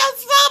funny to me on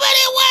so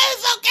many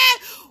ways, okay?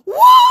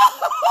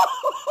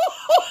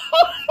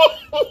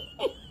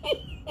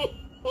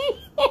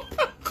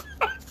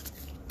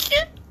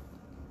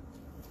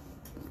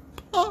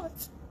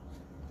 Pause.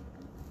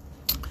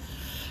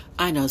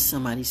 I know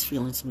somebody's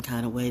feeling some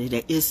kind of way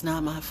today. It's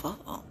not my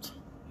fault.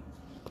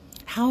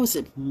 How is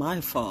it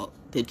my fault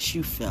that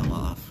you fell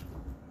off?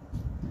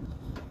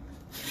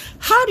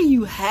 How do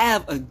you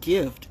have a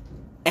gift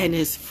and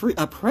it's free,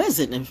 a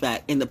present, in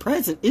fact, and the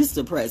present is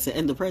the present,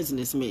 and the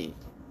present is me?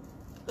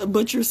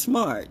 But you're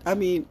smart. I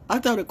mean, I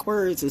thought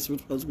Aquarius is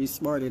supposed to be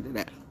smarter than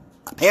that.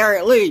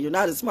 Apparently, you're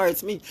not as smart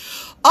as me.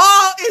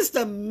 Oh, it's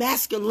the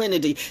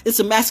masculinity. It's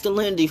the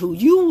masculinity who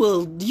you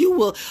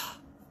will,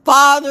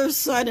 Father,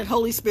 Son, and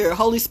Holy Spirit.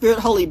 Holy Spirit,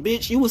 holy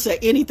bitch. You will say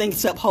anything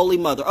except Holy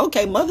Mother.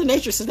 Okay, Mother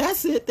Nature says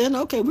that's it. Then,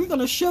 okay, we're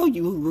going to show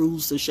you who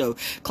rules the show.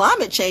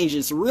 Climate change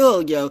is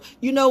real, yo.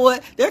 You know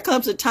what? There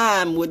comes a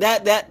time with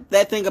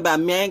that thing about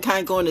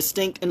mankind going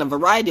extinct in a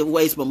variety of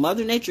ways, but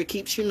Mother Nature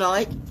keeps, you know,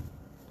 like,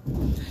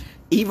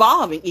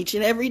 evolving each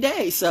and every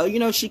day. So, you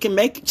know, she can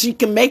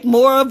make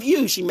more of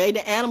you. She made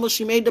the animals.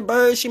 She made the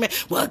birds.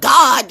 Well,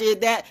 God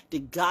did that.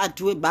 Did God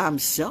do it by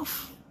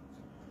himself?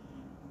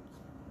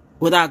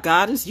 Without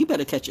goddess, you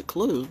better catch a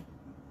clue.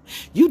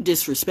 You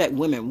disrespect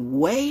women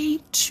way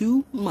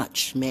too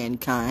much,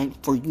 mankind,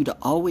 for you to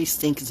always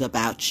think it's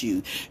about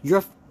you.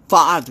 Your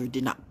father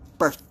did not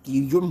birth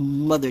you. Your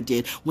mother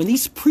did. When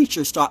these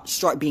preachers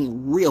start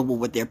being real with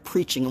what they're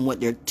preaching and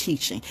what they're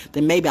teaching,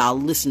 then maybe I'll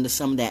listen to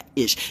some of that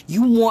ish.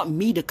 You want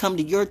me to come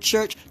to your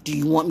church? Do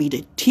you want me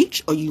to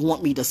teach, or you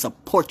want me to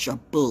support your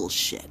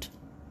bullshit?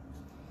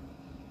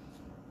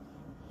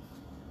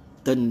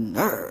 The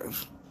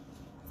nerve.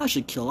 I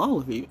should kill all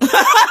of you.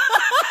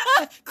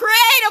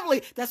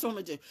 Creatively. That's what I'm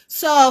going to do.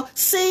 So,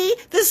 see,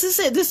 this is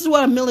it. This is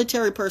what a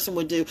military person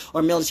would do,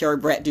 or military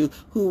brat do,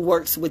 who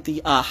works with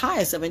the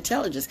highest of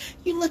intelligence.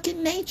 You look at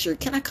nature.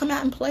 Can I come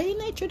out and play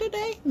nature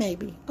today?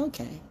 Maybe.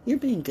 Okay. You're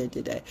being good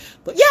today.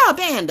 But yeah,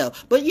 bando.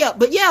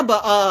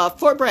 But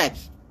Fort Bragg.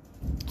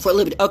 For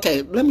liberty.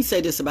 Okay, let me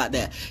say this about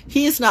that.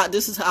 He is not,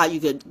 this is how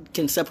you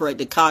can separate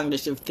the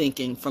cognitive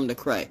thinking from the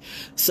cray.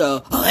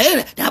 So,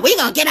 now we're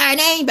going to get our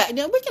name back.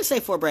 Now, we can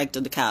say Fort Bragg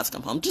till the cows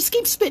come home. Just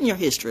keep spitting your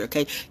history,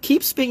 okay?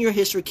 Keep spitting your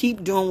history.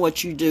 Keep doing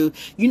what you do.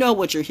 You know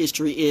what your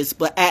history is.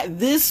 But at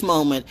this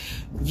moment,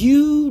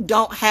 you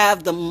don't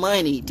have the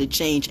money to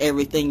change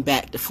everything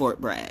back to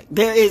Fort Bragg.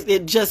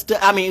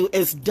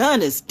 It's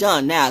done. It's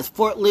done. Now, it's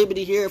Fort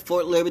Liberty here,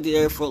 Fort Liberty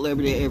there, Fort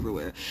Liberty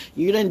everywhere.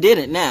 You done did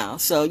it now.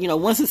 So, you know,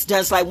 once it's done,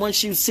 it's like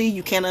once you see,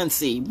 you can't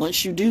unsee.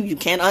 Once you do, you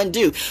can't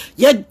undo.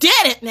 You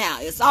did it now.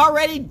 It's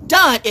already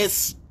done.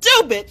 It's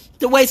stupid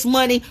to waste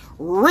money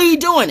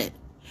redoing it.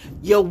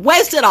 You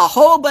wasted a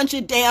whole bunch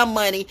of damn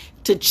money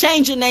to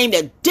change a name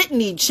that didn't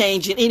need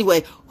changing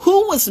anyway.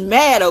 Who was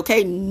mad,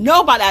 okay?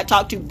 Nobody I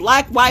talked to,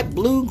 black, white,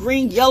 blue,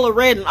 green, yellow,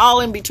 red, and all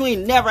in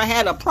between, never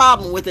had a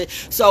problem with it.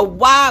 So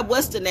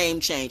what's the name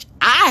change?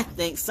 I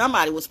think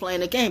somebody was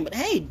playing a game, but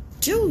hey,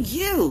 do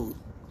you.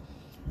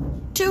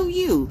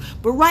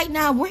 But right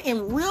now, we're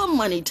in real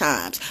money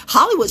times.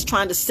 Hollywood's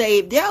trying to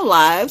save their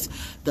lives.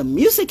 The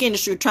music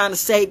industry trying to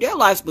save their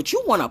lives. But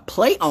you want to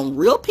play on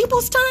real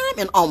people's time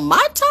and on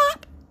my time?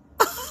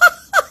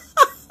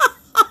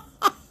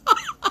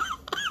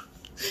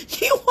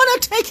 You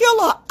want to take your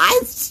little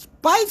Ice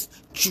Spice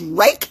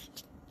Drake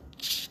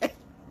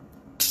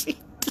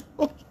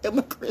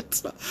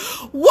immigrants?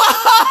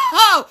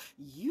 Whoa!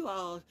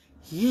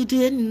 You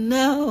didn't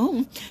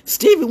know.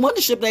 Stevie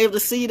Wonder should be able to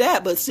see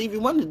that, but Stevie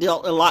Wonder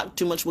dealt a lot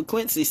too much with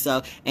Quincy,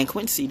 and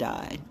Quincy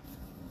died.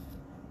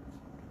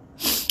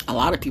 A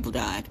lot of people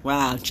died.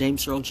 Wow.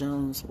 James Earl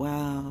Jones.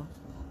 Wow.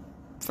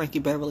 Frankie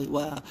Beverly.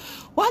 Wow.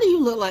 Why do you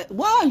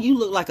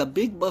look like a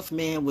big buff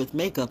man with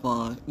makeup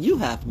on? You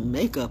have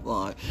makeup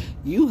on.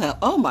 You have,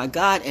 oh my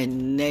God,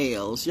 and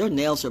nails. Your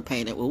nails are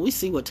painted. Well, we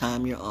see what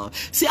time you're on.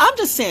 See, I'm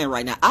just saying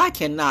right now, I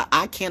cannot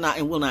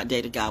and will not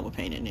date a guy with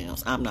painted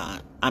nails. I'm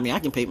not. I mean, I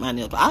can paint my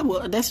nails,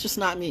 but that's just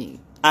not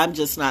me. I'm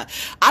just not.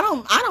 I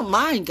don't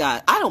mind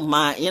God. I don't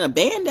mind in a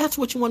band. That's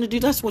what you want to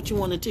do. That's what you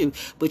want to do.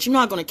 But you're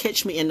not going to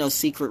catch me in those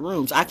secret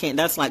rooms. I can't.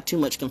 That's like too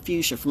much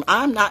confusion.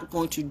 I'm not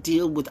going to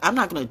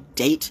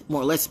date,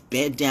 more or less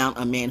bed down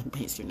a man who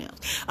paints their nails.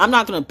 I'm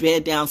not going to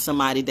bed down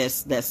somebody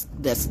that's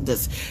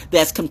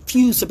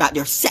confused about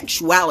their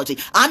sexuality.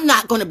 I'm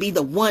not going to be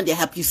the one to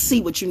help you see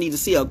what you need to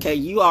see. Okay,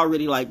 you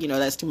already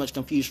that's too much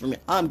confusion for me.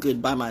 I'm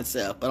good by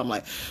myself. But I'm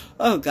like,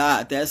 oh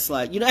God, that's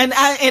like,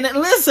 and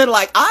listen,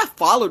 like I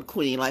followed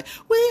Queen. mean, like,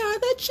 we are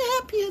the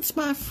champions,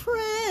 my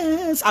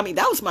friends. I mean,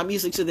 that was my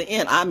music to the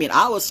end. I mean,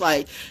 I was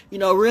like, you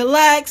know,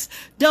 relax,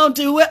 don't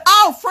do it.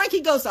 Oh,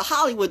 Frankie Goes to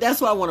Hollywood. That's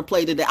what I want to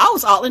play today. I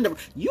was all in the,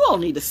 you all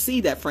need to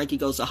see that Frankie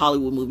Goes to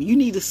Hollywood movie. You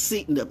need to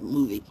see the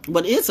movie,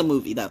 but it's a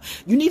movie though.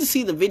 You need to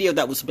see the video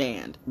that was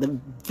banned. The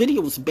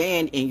video was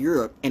banned in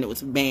Europe and it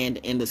was banned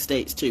in the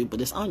States too,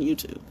 but it's on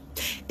YouTube.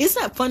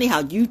 Isn't that funny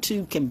how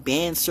YouTube can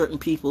ban certain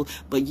people,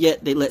 but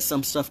yet they let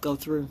some stuff go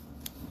through?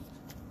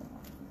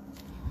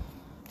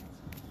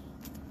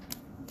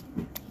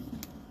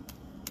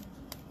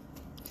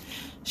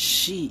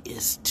 She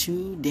is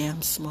too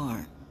damn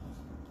smart.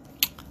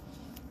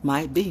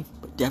 Might be,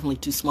 but definitely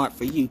too smart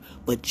for you.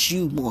 But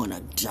you want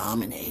to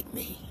dominate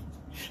me.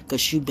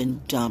 Because you've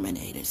been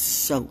dominated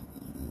so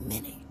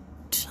many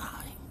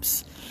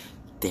times.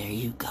 There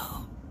you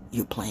go.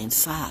 You're playing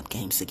side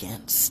games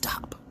again.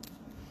 Stop.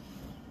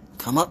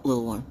 Come up,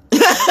 little one.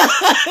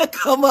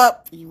 Come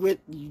up. You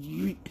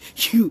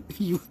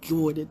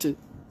going into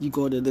the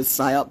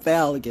PSYOP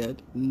Val again.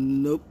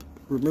 Nope.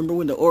 Remember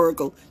when the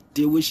Oracle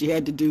did what she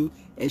had to do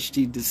and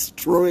she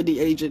destroyed the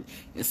agent,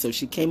 and so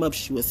she came up,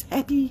 she was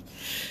happy.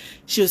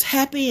 She was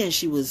happy, and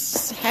she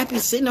was happy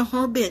sitting on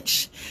her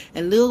bench.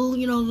 And little,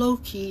 you know,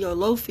 Loki or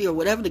Lofi or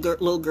whatever the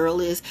little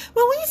girl is,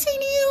 well, we seen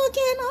you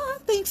again. Oh,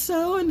 I think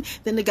so. And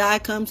then the guy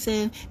comes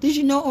in. Did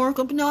you know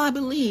Oracle? No, I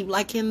believe.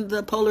 Like in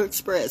the Polar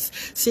Express.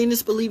 Seeing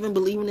is believing,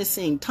 believing is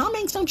seeing. Tom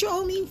Hanks, don't you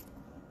owe me?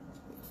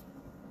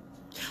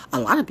 A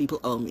lot of people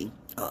owe me.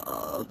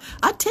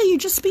 I tell you,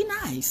 just be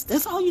nice.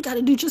 That's all you got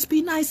to do. Just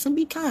be nice and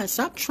be kind.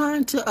 Stop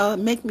trying to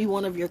make me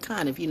one of your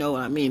kind, if you know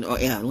what I mean. Or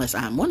yeah, unless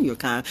I'm one of your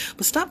kind.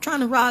 But stop trying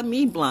to rob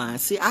me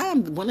blind. See, I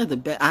am one of the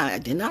best. I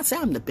did not say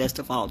I'm the best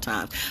of all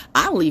time.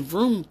 I leave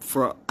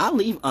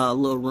a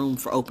little room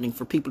for opening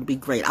for people to be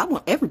great. I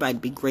want everybody to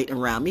be great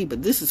around me.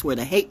 But this is where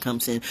the hate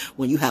comes in.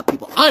 When you have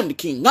people, I'm the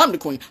king, I'm the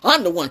queen,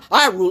 I'm the one,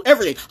 I rule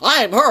everything,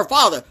 I am her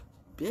father.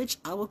 Bitch,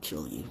 I will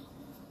kill you.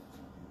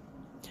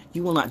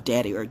 You will not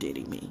daddy or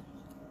diddy me.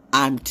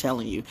 I'm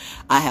telling you,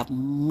 I have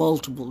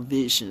multiple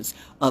visions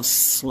of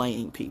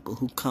slaying people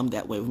who come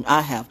that way.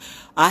 I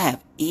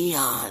have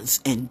eons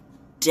and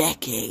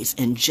decades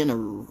and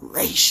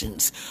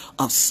generations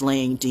of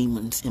slaying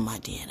demons in my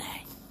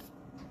DNA.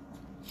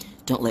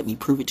 Don't let me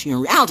prove it to you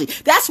in reality.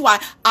 That's why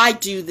I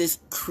do this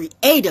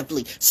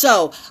creatively.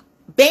 So,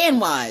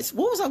 ban-wise,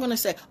 what was I going to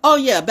say? Oh,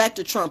 yeah, back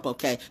to Trump,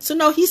 okay. So,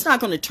 no, he's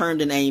not going to turn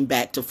the name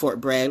back to Fort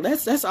Bragg.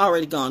 That's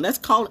already gone. Let's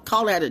call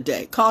that a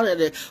day. Call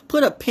that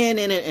put a pin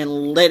in it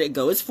and let it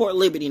go. It's Fort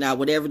Liberty now,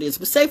 whatever it is.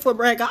 But say Fort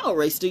Bragg, I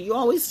always do. You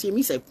always see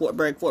me say Fort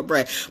Bragg, Fort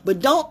Bragg. But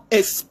don't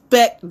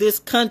expect this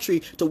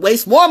country to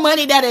waste more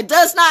money that it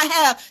does not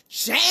have,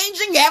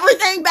 changing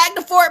everything back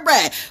to Fort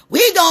Bragg.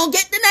 We gonna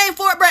get the name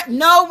Fort Bragg.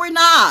 No, we're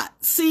not.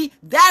 See,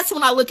 that's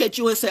when I look at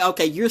you and say,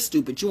 okay, you're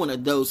stupid. You're one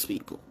of those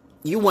people.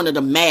 You're one of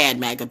the mad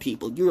MAGA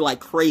people. You're like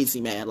crazy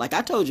mad. Like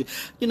I told you,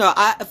 you know,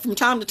 from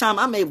time to time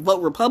I may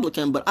vote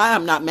Republican, but I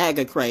am not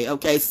MAGA cray.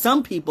 Okay,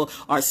 some people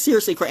are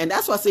seriously cray, and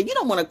that's why I say you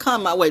don't want to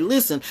come my way.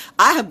 Listen,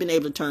 I have been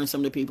able to turn some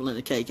of the people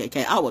into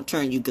KKK. I will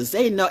turn you because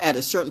they know at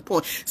a certain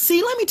point.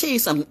 See, let me tell you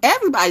something.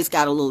 Everybody's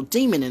got a little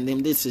demon in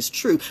them. This is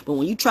true. But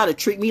when you try to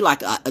treat me like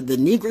the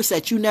negress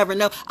that you never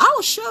know, I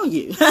will show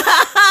you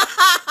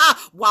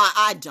why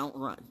I don't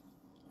run.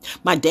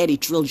 My daddy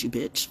drilled you,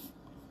 bitch.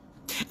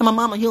 And my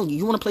mama healed you.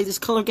 You want to play these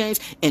color games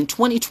in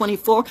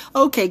 2024?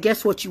 Okay,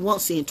 guess what you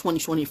won't see in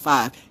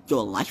 2025?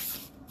 Your life.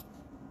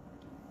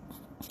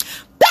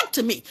 Back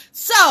to me.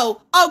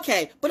 So,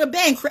 okay, but a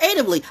band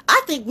creatively,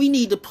 I think we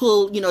need to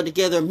pull, you know,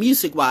 together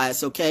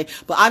music-wise, okay?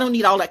 But I don't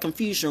need all that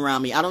confusion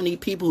around me. I don't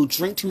need people who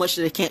drink too much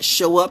that they can't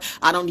show up.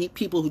 I don't need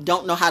people who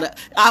don't know how to...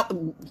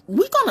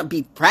 We're going to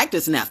be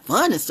practicing that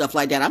fun and stuff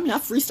like that. I mean, I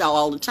freestyle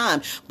all the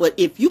time. But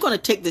if you're going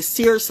to take this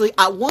seriously,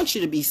 I want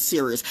you to be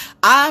serious.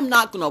 I'm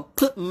not going to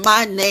put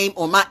my name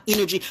or my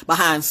energy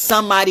behind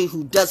somebody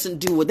who doesn't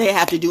do what they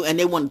have to do and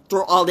they want to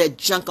throw all that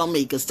junk on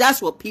me, because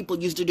that's what people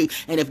used to do.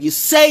 And if you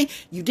say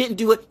you didn't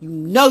do it, you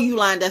know you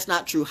lying. That's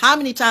not true. How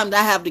many times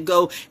I have to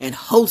go and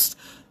host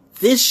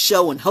this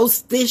show and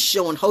host this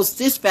show and host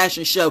this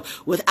fashion show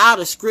without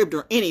a script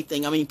or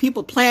anything? I mean,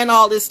 people plan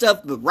all this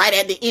stuff, but right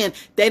at the end,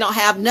 they don't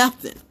have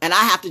nothing. And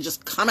I have to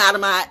just come out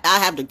of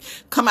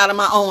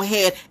my own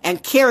head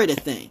and carry the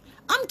thing.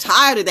 I'm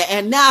tired of that.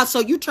 And now,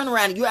 so you turn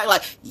around and you act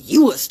like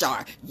you a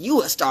star,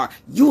 you a star,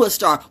 you a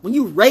star. When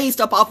you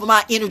raised up off of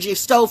my energy,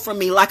 stole from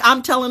me, like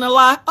I'm telling a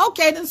lie.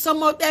 Okay, then some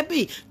more that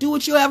be. Do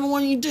what you ever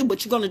want you to do,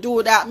 but you're going to do it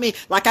without me.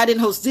 Like I didn't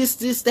host this,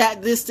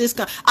 that, this.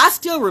 I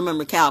still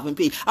remember Calvin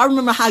P. I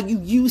remember how you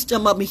used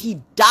him up and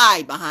he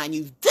died behind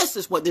you. This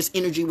is what this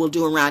energy will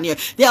do around here.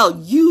 They'll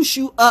use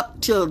you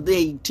up till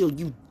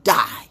you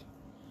die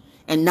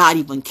and not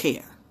even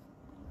care.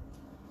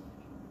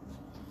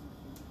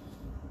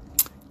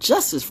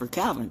 Justice for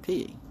Calvin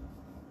P.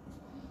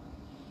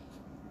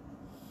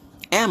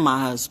 And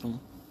my husband.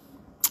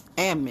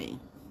 And me.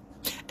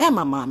 And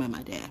my mom and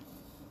my dad.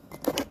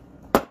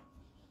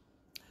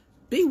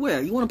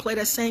 Beware. You want to play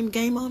that same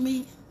game on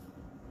me?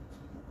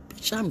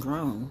 Bitch, I'm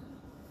grown.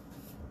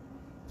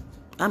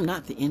 I'm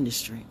not the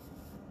industry.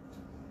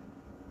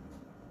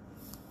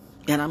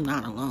 And I'm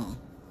not alone.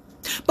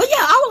 But yeah,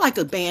 I would like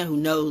a band who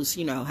knows,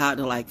 how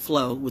to like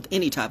flow with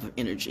any type of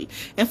energy.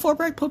 And for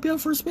Break Popio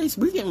First Base,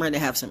 we're getting ready to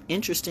have some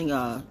interesting,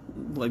 well,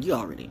 you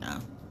already know.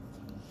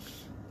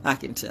 I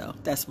can tell.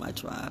 That's my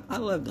tribe. I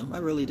love them. I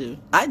really do.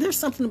 There's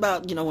something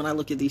about, when I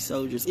look at these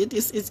soldiers,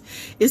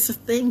 it's a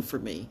thing for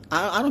me.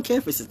 I don't care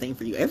if it's a thing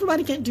for you.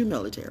 Everybody can't do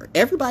military.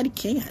 Everybody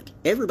can't.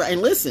 Everybody.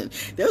 And listen,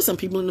 there are some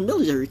people in the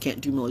military who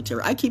can't do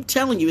military. I keep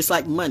telling you, it's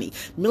like money.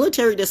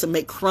 Military doesn't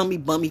make crummy,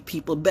 bummy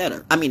people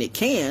better. I mean, it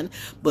can,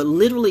 but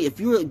literally, if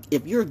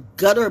you're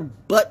gutter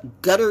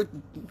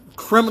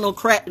criminal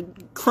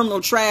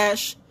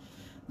trash,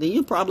 then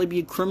you'll probably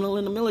be a criminal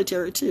in the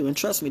military too. And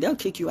trust me, they'll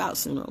kick you out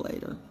sooner or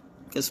later.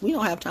 Because we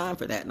don't have time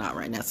for that, not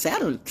right now.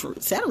 Saturn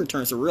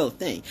return's a real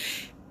thing.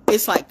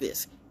 It's like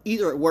this.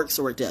 Either it works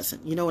or it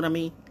doesn't. You know what I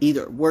mean?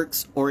 Either it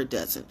works or it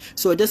doesn't.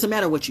 So it doesn't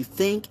matter what you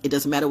think. It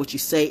doesn't matter what you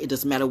say. It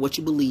doesn't matter what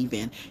you believe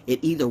in. It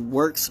either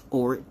works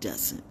or it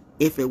doesn't.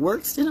 If it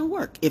works, then it'll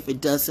work. If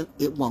it doesn't,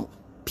 it won't.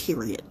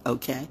 Period.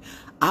 Okay?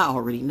 I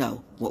already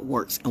know what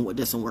works and what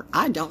doesn't work.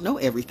 I don't know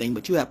everything,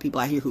 but you have people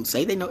out here who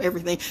say they know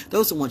everything.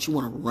 Those are the ones you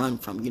want to run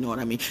from. You know what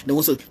I mean? The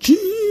ones who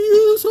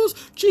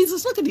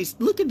Jesus,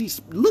 look at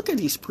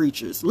these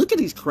preachers. Look at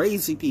these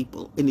crazy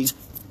people and these.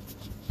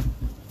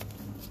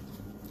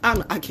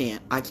 I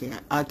can't.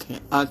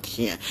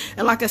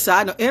 And like I said,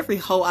 I know every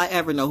hoe I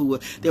ever know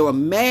they were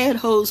mad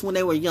hoes when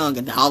they were young,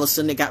 and all of a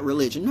sudden they got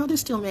religion. No, they're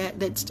still mad.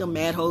 They're still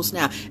mad hoes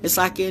now. It's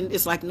like in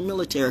the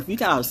military. If you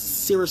got a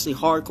seriously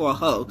hardcore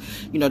hoe,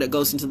 that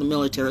goes into the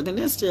military, then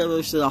there's still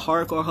a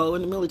hardcore hoe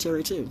in the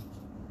military too.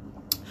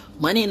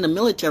 Money in the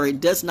military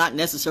does not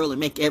necessarily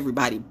make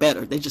everybody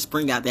better. They just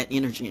bring out that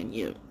energy in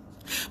you.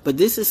 But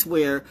this is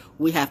where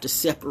we have to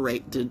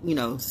separate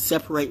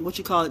what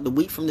you call it, the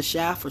wheat from the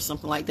chaff or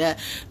something like that.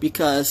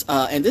 Because,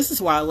 and this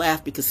is why I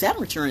laugh, because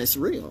Saturn return is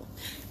real.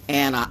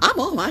 And I'm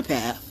on my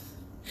path.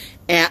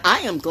 And I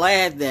am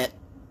glad that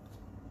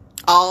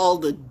all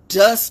the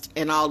dust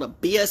and all the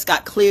BS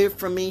got cleared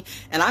from me,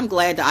 and I'm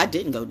glad that I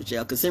didn't go to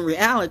jail, because in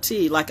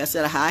reality, like I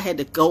said, I had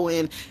to go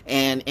in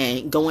and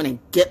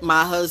get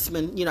my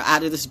husband,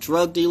 out of this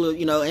drug dealer,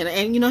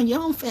 and you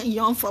don't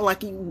feel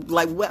like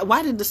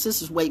why did the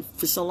sisters wait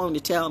for so long to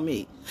tell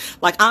me?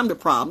 Like I'm the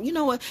problem. You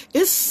know what?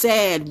 It's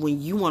sad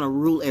when you want to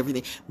rule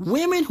everything.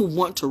 Women who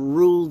want to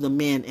rule the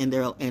men in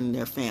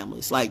their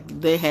families, like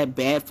they had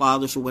bad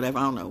fathers or whatever.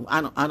 I don't know.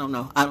 I don't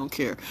know. I don't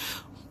care.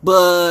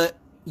 But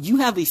you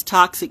have these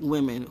toxic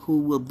women who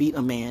will beat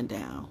a man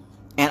down.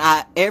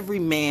 And every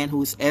man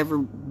who's ever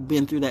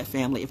been through that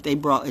family, if they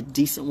brought a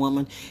decent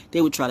woman,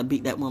 they would try to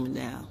beat that woman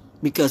down.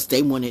 Because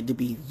they want it to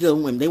be the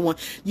women. They want,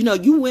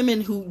 you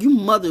women you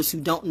mothers who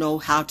don't know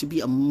how to be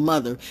a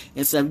mother,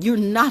 and so you're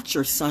not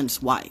your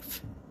son's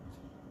wife.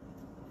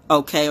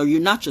 Okay? Or you're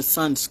not your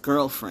son's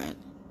girlfriend.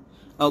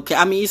 Okay?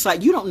 I mean, it's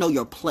like you don't know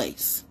your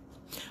place.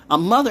 A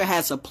mother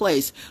has a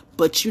place,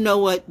 but you know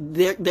what?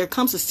 There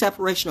comes a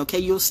separation, okay?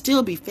 You'll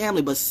still be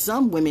family, but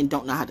some women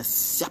don't know how to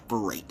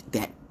separate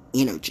that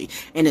energy.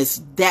 And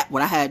it's that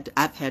what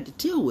I've had to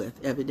deal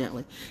with,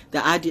 evidently,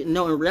 that I didn't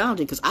know in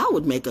reality, because I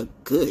would make a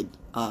good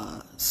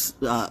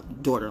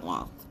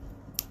daughter-in-law.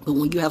 But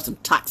when you have some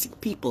toxic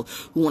people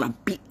who want to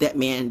beat that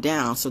man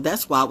down, so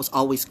that's why I was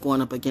always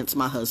going up against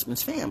my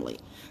husband's family,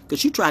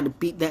 because you tried to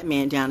beat that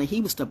man down, and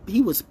he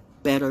was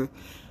better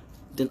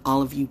than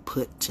all of you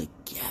put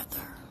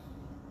together.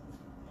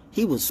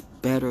 He was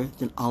better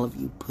than all of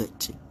you put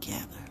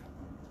together.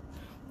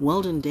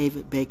 Weldon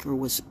David Baker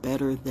was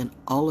better than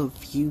all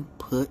of you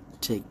put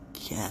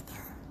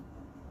together.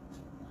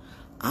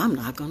 I'm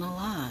not going to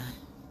lie.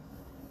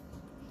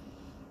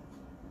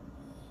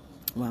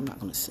 Well, I'm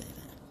not going to say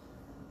that.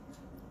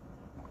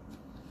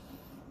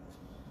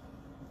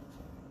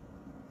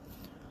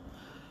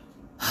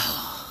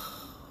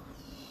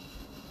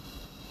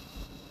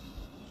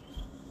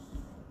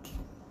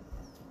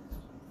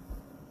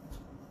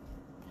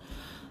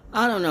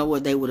 I don't know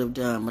what they would have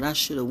done, but I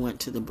should have went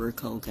to the brick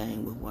hole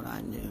gang with what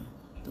I knew.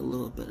 A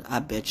little bit. I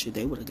bet you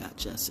they would have got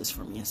justice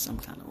from me in some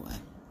kind of way.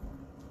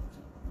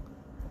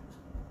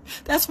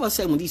 That's why I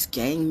say when these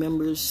gang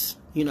members,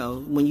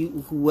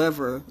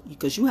 whoever,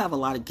 because you have a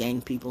lot of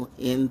gang people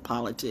in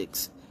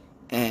politics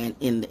and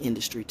in the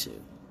industry too.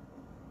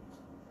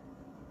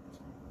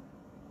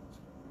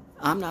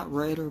 I'm not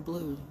red or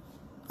blue.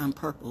 I'm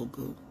purple,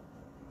 boo.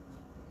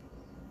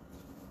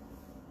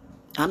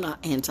 I'm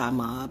not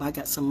anti-mob. I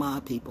got some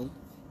mob people,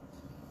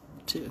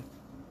 too.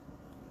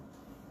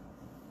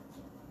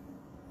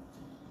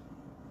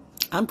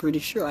 I'm pretty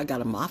sure I got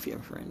a mafia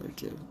friend or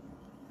two.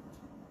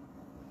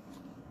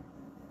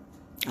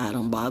 I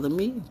don't bother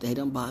me. They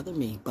don't bother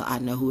me. But I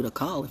know who to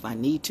call if I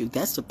need to.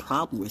 That's the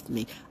problem with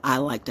me. I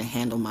like to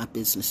handle my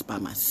business by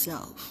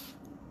myself.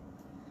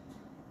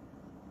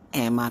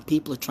 And my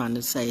people are trying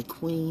to say,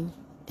 Queen,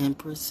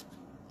 Empress,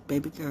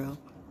 baby girl,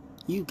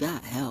 you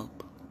got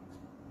help.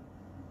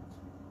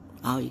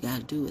 All you got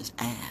to do is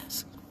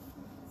ask.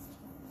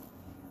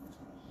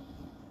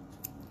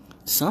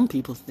 Some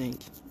people think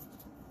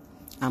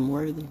I'm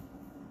worthy.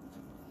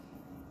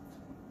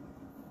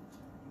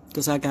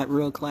 Because I got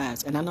real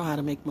class and I know how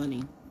to make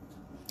money.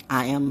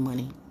 I am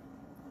money.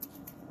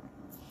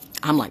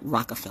 I'm like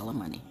Rockefeller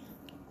money.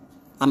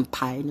 I'm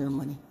pioneer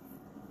money.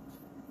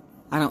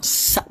 I don't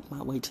suck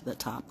my way to the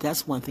top.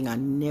 That's one thing I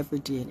never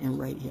did in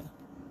radio,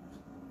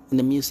 in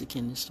the music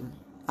industry.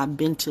 I've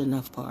been to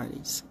enough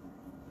parties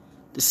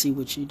to see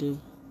what you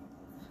do.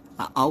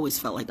 I always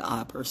felt like the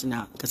odd person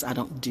out because I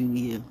don't do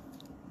you.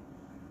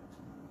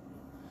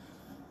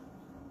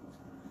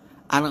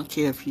 I don't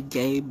care if you're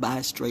gay,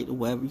 bi, straight, or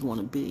whatever you want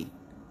to be.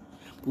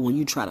 But when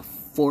you try to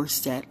force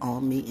that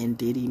on me and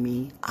diddy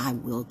me, I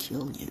will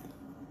kill you.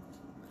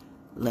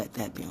 Let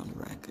that be on the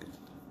record.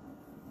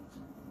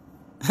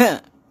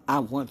 I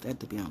want that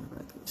to be on the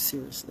record,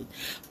 seriously.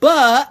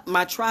 But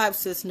my tribe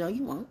says, no,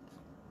 you won't.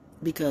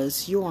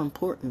 Because you're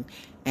important.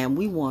 And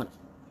we want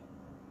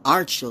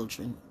our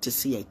children to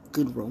see a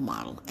good role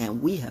model.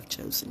 And we have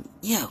chosen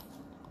you.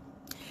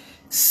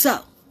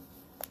 So,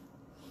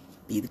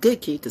 be the good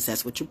kid, because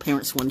that's what your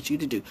parents wanted you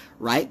to do,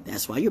 right?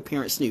 That's why your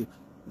parents knew,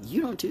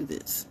 you don't do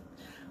this.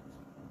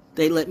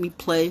 They let me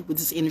play with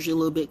this energy a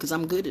little bit because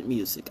I'm good at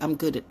music. I'm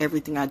good at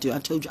everything I do. I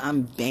told you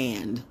I'm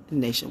banned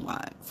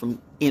nationwide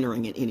from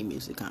entering in any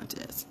music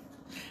contest.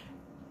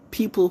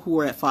 People who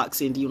were at Fox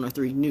and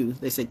D103 knew.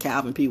 They said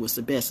Calvin P was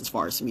the best as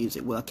far as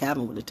music. Well,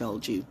 Calvin would have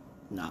told you,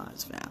 nah,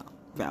 it's Val.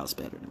 Val's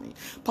better than me.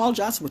 Paul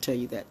Johnson would tell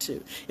you that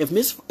too. If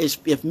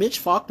Mitch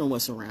Faulkner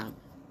was around,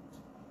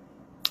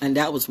 and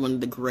that was one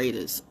of the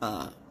greatest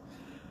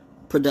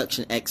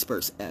production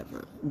experts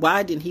ever,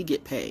 why didn't he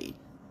get paid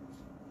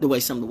the way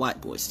some of the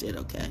white boys did,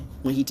 okay?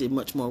 When he did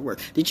much more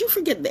work. Did you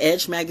forget the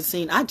Edge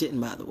magazine? I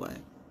didn't, by the way.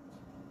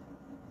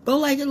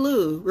 Bow-legged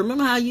Lou.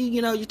 Remember how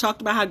you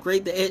talked about how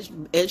great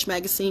the Edge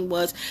magazine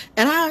was?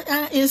 And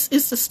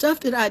it's the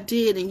stuff that I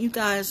did, and you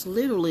guys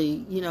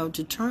literally,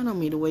 to turn on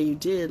me the way you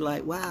did,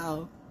 like,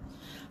 wow.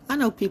 I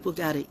know people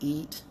gotta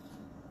eat.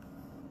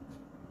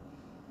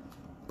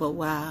 But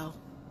wow.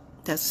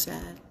 That's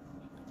sad.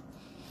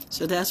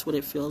 So that's what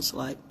it feels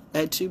like.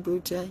 Et tu,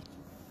 Brute?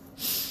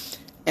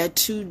 Et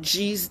tu,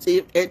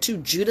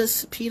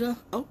 Judas, Peter?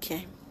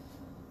 Okay.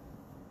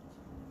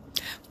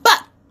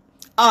 But,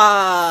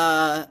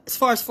 as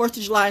far as 4th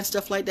of July and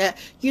stuff like that,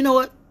 you know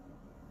what?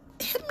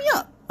 Hit me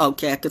up.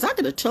 Okay, because I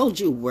could have told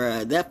you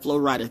where that Flow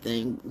Rider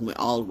thing went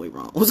all the way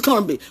wrong. It was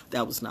going to be,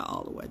 that was not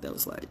all the way. That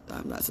was like,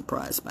 I'm not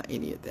surprised by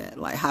any of that.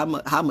 Like,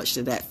 how much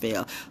did that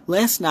fail?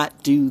 Let's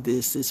not do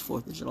this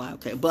 4th of July,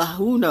 okay? But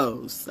who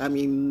knows? I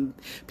mean,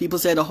 people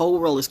say the whole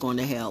world is going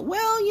to hell.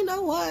 Well, you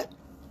know what?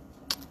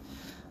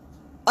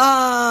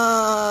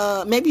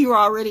 Maybe you're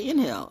already in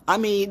hell. I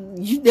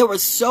mean, there were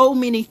so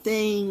many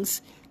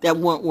things that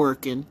weren't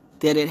working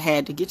that it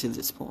had to get to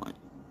this point.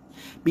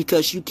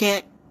 Because you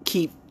can't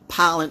keep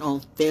piling on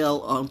fail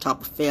on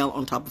top of fail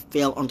on top of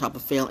fail on top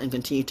of fail and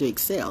continue to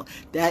excel.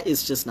 That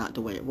is just not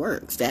the way it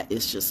works. That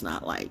is just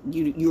not like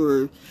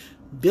you're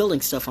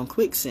building stuff on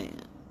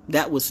quicksand.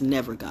 That was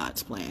never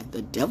God's plan.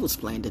 The devil's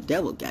plan. The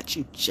devil got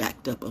you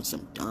jacked up on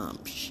some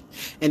dumb shit.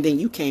 And then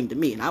you came to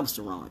me and I was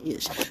the wrong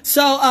ish.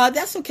 So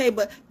that's okay.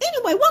 But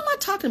anyway, what am I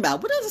talking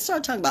about? What did I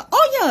start talking about?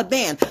 Oh yeah, a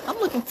band. I'm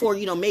looking for,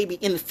 maybe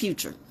in the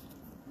future.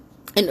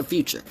 In the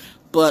future.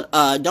 But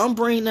don't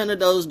bring none of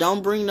those.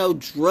 Don't bring no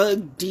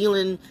drug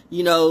dealing,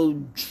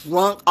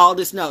 drunk, all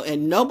this. No.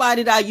 And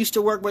nobody that I used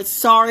to work with,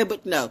 sorry,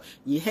 but no.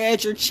 You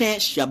had your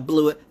chance. You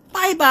blew it.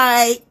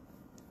 Bye-bye.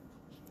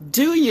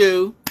 Do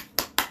you?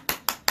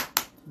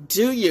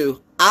 Do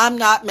you? I'm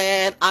not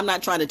mad. I'm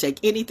not trying to take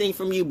anything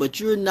from you, but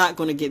you're not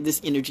going to get this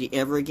energy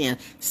ever again.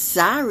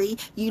 Sorry,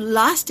 you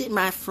lost it,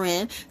 my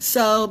friend.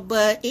 So,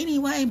 but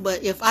anyway,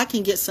 but if I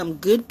can get some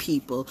good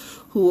people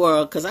who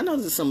are, because I know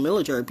there's some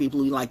military people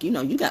who like,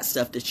 you got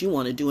stuff that you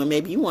want to do, and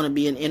maybe you want to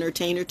be an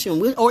entertainer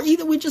too, or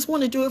either we just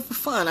want to do it for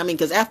fun. I mean,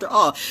 because after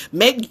all,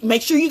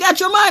 make sure you got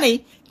your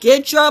money.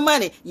 Get your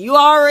money. You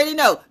already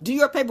know. Do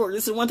your paperwork.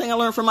 This is one thing I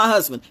learned from my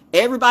husband.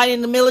 Everybody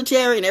in the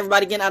military and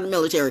everybody getting out of the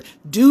military.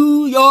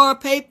 Do your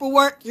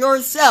paperwork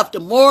yourself. The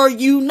more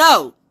you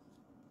know.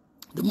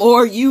 The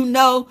more you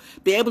know,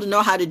 be able to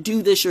know how to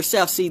do this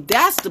yourself. See,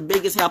 that's the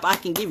biggest help I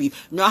can give you.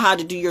 Know how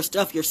to do your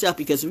stuff yourself.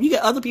 Because if you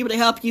get other people to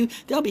help you,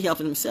 they'll be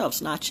helping themselves,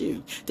 not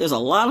you. There's a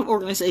lot of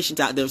organizations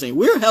out there saying,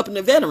 we're helping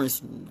the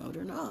veterans. No,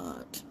 they're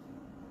not.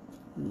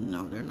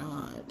 No, they're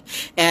not.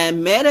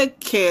 And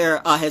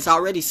Medicare has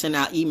already sent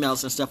out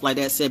emails and stuff like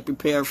that, said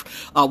prepare,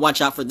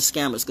 watch out for the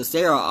scammers, because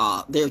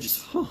they're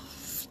just,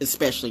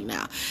 especially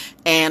now.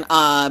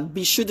 And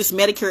be sure this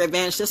Medicare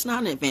Advantage, that's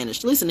not an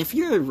advantage. Listen, if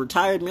you're a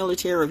retired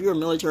military, or if you're a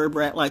military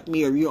brat like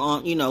me, or you're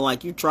on,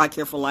 like you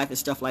TRICARE for life and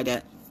stuff like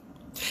that,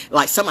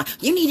 like someone,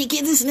 you need to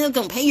get this and they're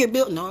going to pay your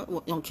bill.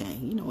 No, okay,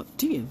 you know what,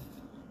 do you?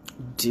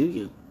 Do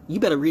you? You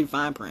better read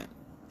fine print.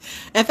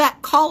 In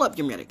fact, call up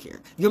your Medicare.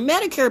 Your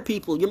Medicare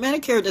people, your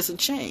Medicare doesn't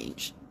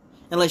change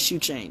unless you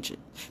change it.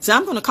 So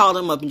I'm going to call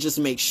them up and just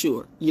make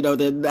sure,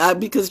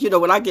 because,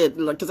 when I get,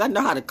 because I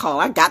know how to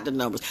call, I got the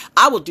numbers.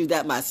 I will do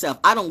that myself.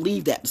 I don't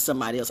leave that to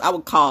somebody else. I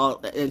will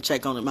call and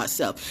check on it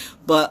myself.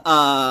 But,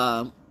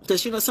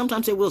 because,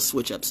 sometimes they will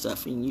switch up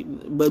stuff.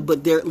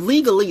 But they're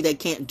legally, they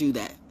can't do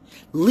that.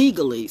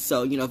 legally.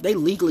 So, if they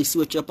legally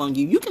switch up on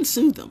you, you can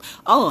sue them.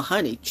 Oh,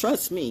 honey,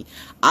 trust me.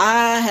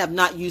 I have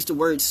not used the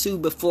word sue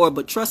before,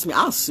 but trust me,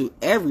 I'll sue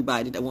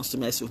everybody that wants to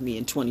mess with me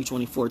in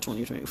 2024,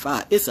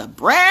 2025. It's a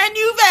brand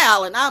new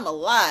Val, and I'm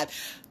alive.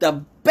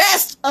 The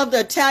best of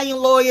the Italian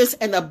lawyers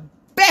and the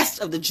best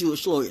of the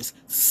Jewish lawyers.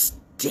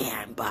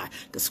 Stand by,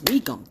 because we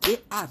gonna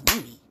get our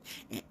money.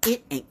 And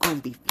it ain't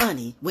gonna be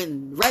funny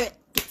when Rabbit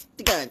gets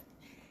the gun.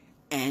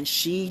 And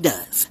she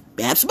does.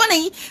 Babs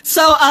money.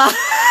 So,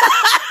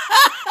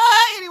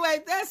 anyway,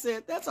 that's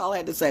it. That's all I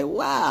had to say.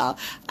 Wow.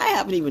 I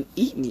haven't even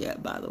eaten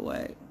yet, by the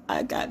way.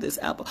 I got this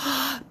apple.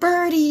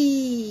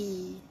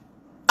 Birdie.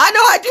 I know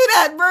I do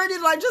that.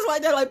 Birdie, just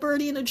like that, like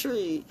Birdie in a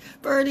tree.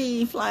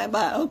 Birdie flying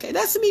by. Okay,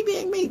 that's me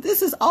being me.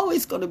 This is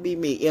always going to be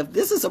me. If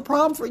this is a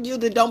problem for you,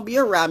 then don't be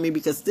around me,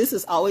 because this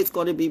is always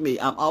going to be me.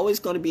 I'm always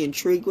going to be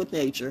intrigued with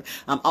nature.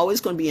 I'm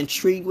always going to be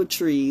intrigued with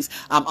trees.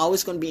 I'm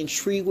always going to be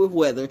intrigued with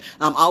weather.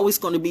 I'm always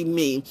going to be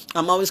me.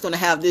 I'm always going to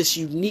have this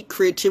unique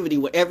creativity,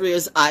 whatever it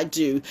is I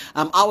do.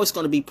 I'm always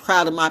going to be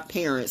proud of my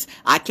parents.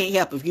 I can't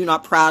help if you're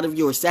not proud of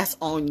yours. That's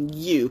on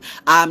you.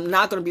 I'm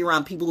not going to be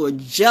around people who are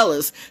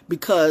jealous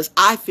because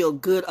I feel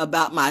good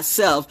about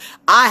myself.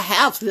 I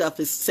have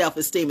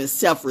self-esteem and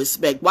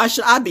self-respect. Why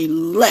should I be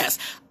less?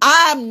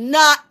 I'm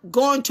not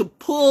going to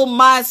pull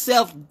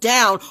myself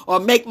down or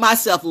make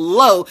myself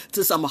low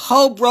to some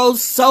ho-bro,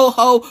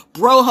 soho,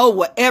 broho,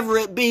 whatever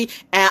it be.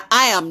 And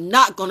I am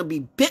not going to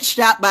be bitched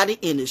out by the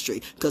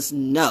industry, because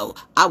no,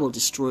 I will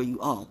destroy you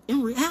all.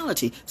 In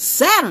reality,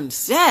 Saturn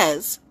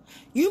says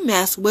you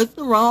messed with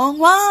the wrong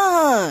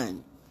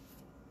one.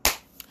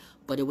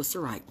 But it was the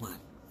right one,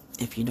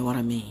 if you know what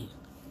I mean.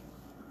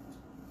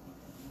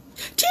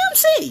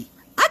 TMC,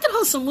 I can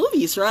host some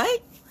movies, right?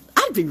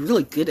 I'd be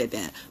really good at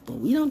that, but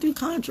we don't do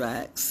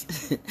contracts.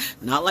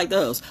 Not like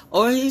those.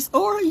 Or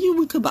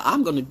you could, but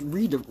I'm going to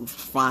read the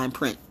fine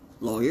print.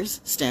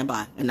 Lawyers, stand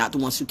by, and not the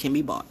ones who can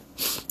be bought.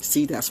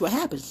 See, that's what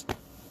happens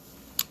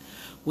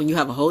when you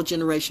have a whole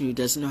generation who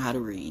doesn't know how to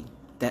read.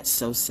 That's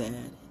so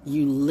sad.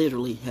 You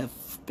literally have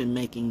been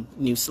making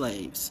new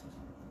slaves.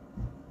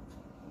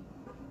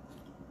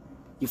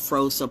 You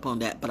froze up on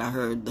that, but I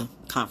heard the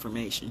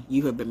confirmation.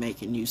 You have been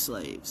making new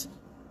slaves.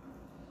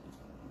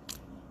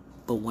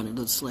 But one of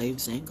those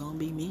slaves ain't gonna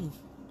be me.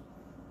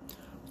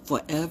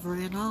 Forever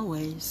and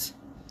always,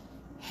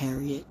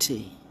 Harriet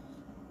T.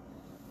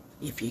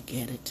 If you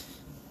get it,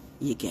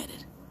 you get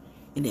it.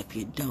 And if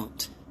you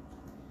don't,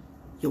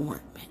 you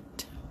weren't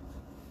meant.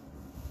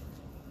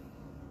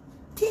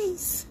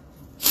 Peace.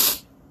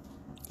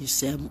 You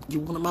said you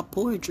wanted my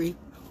poetry.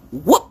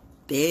 Whoop!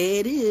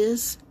 There it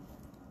is.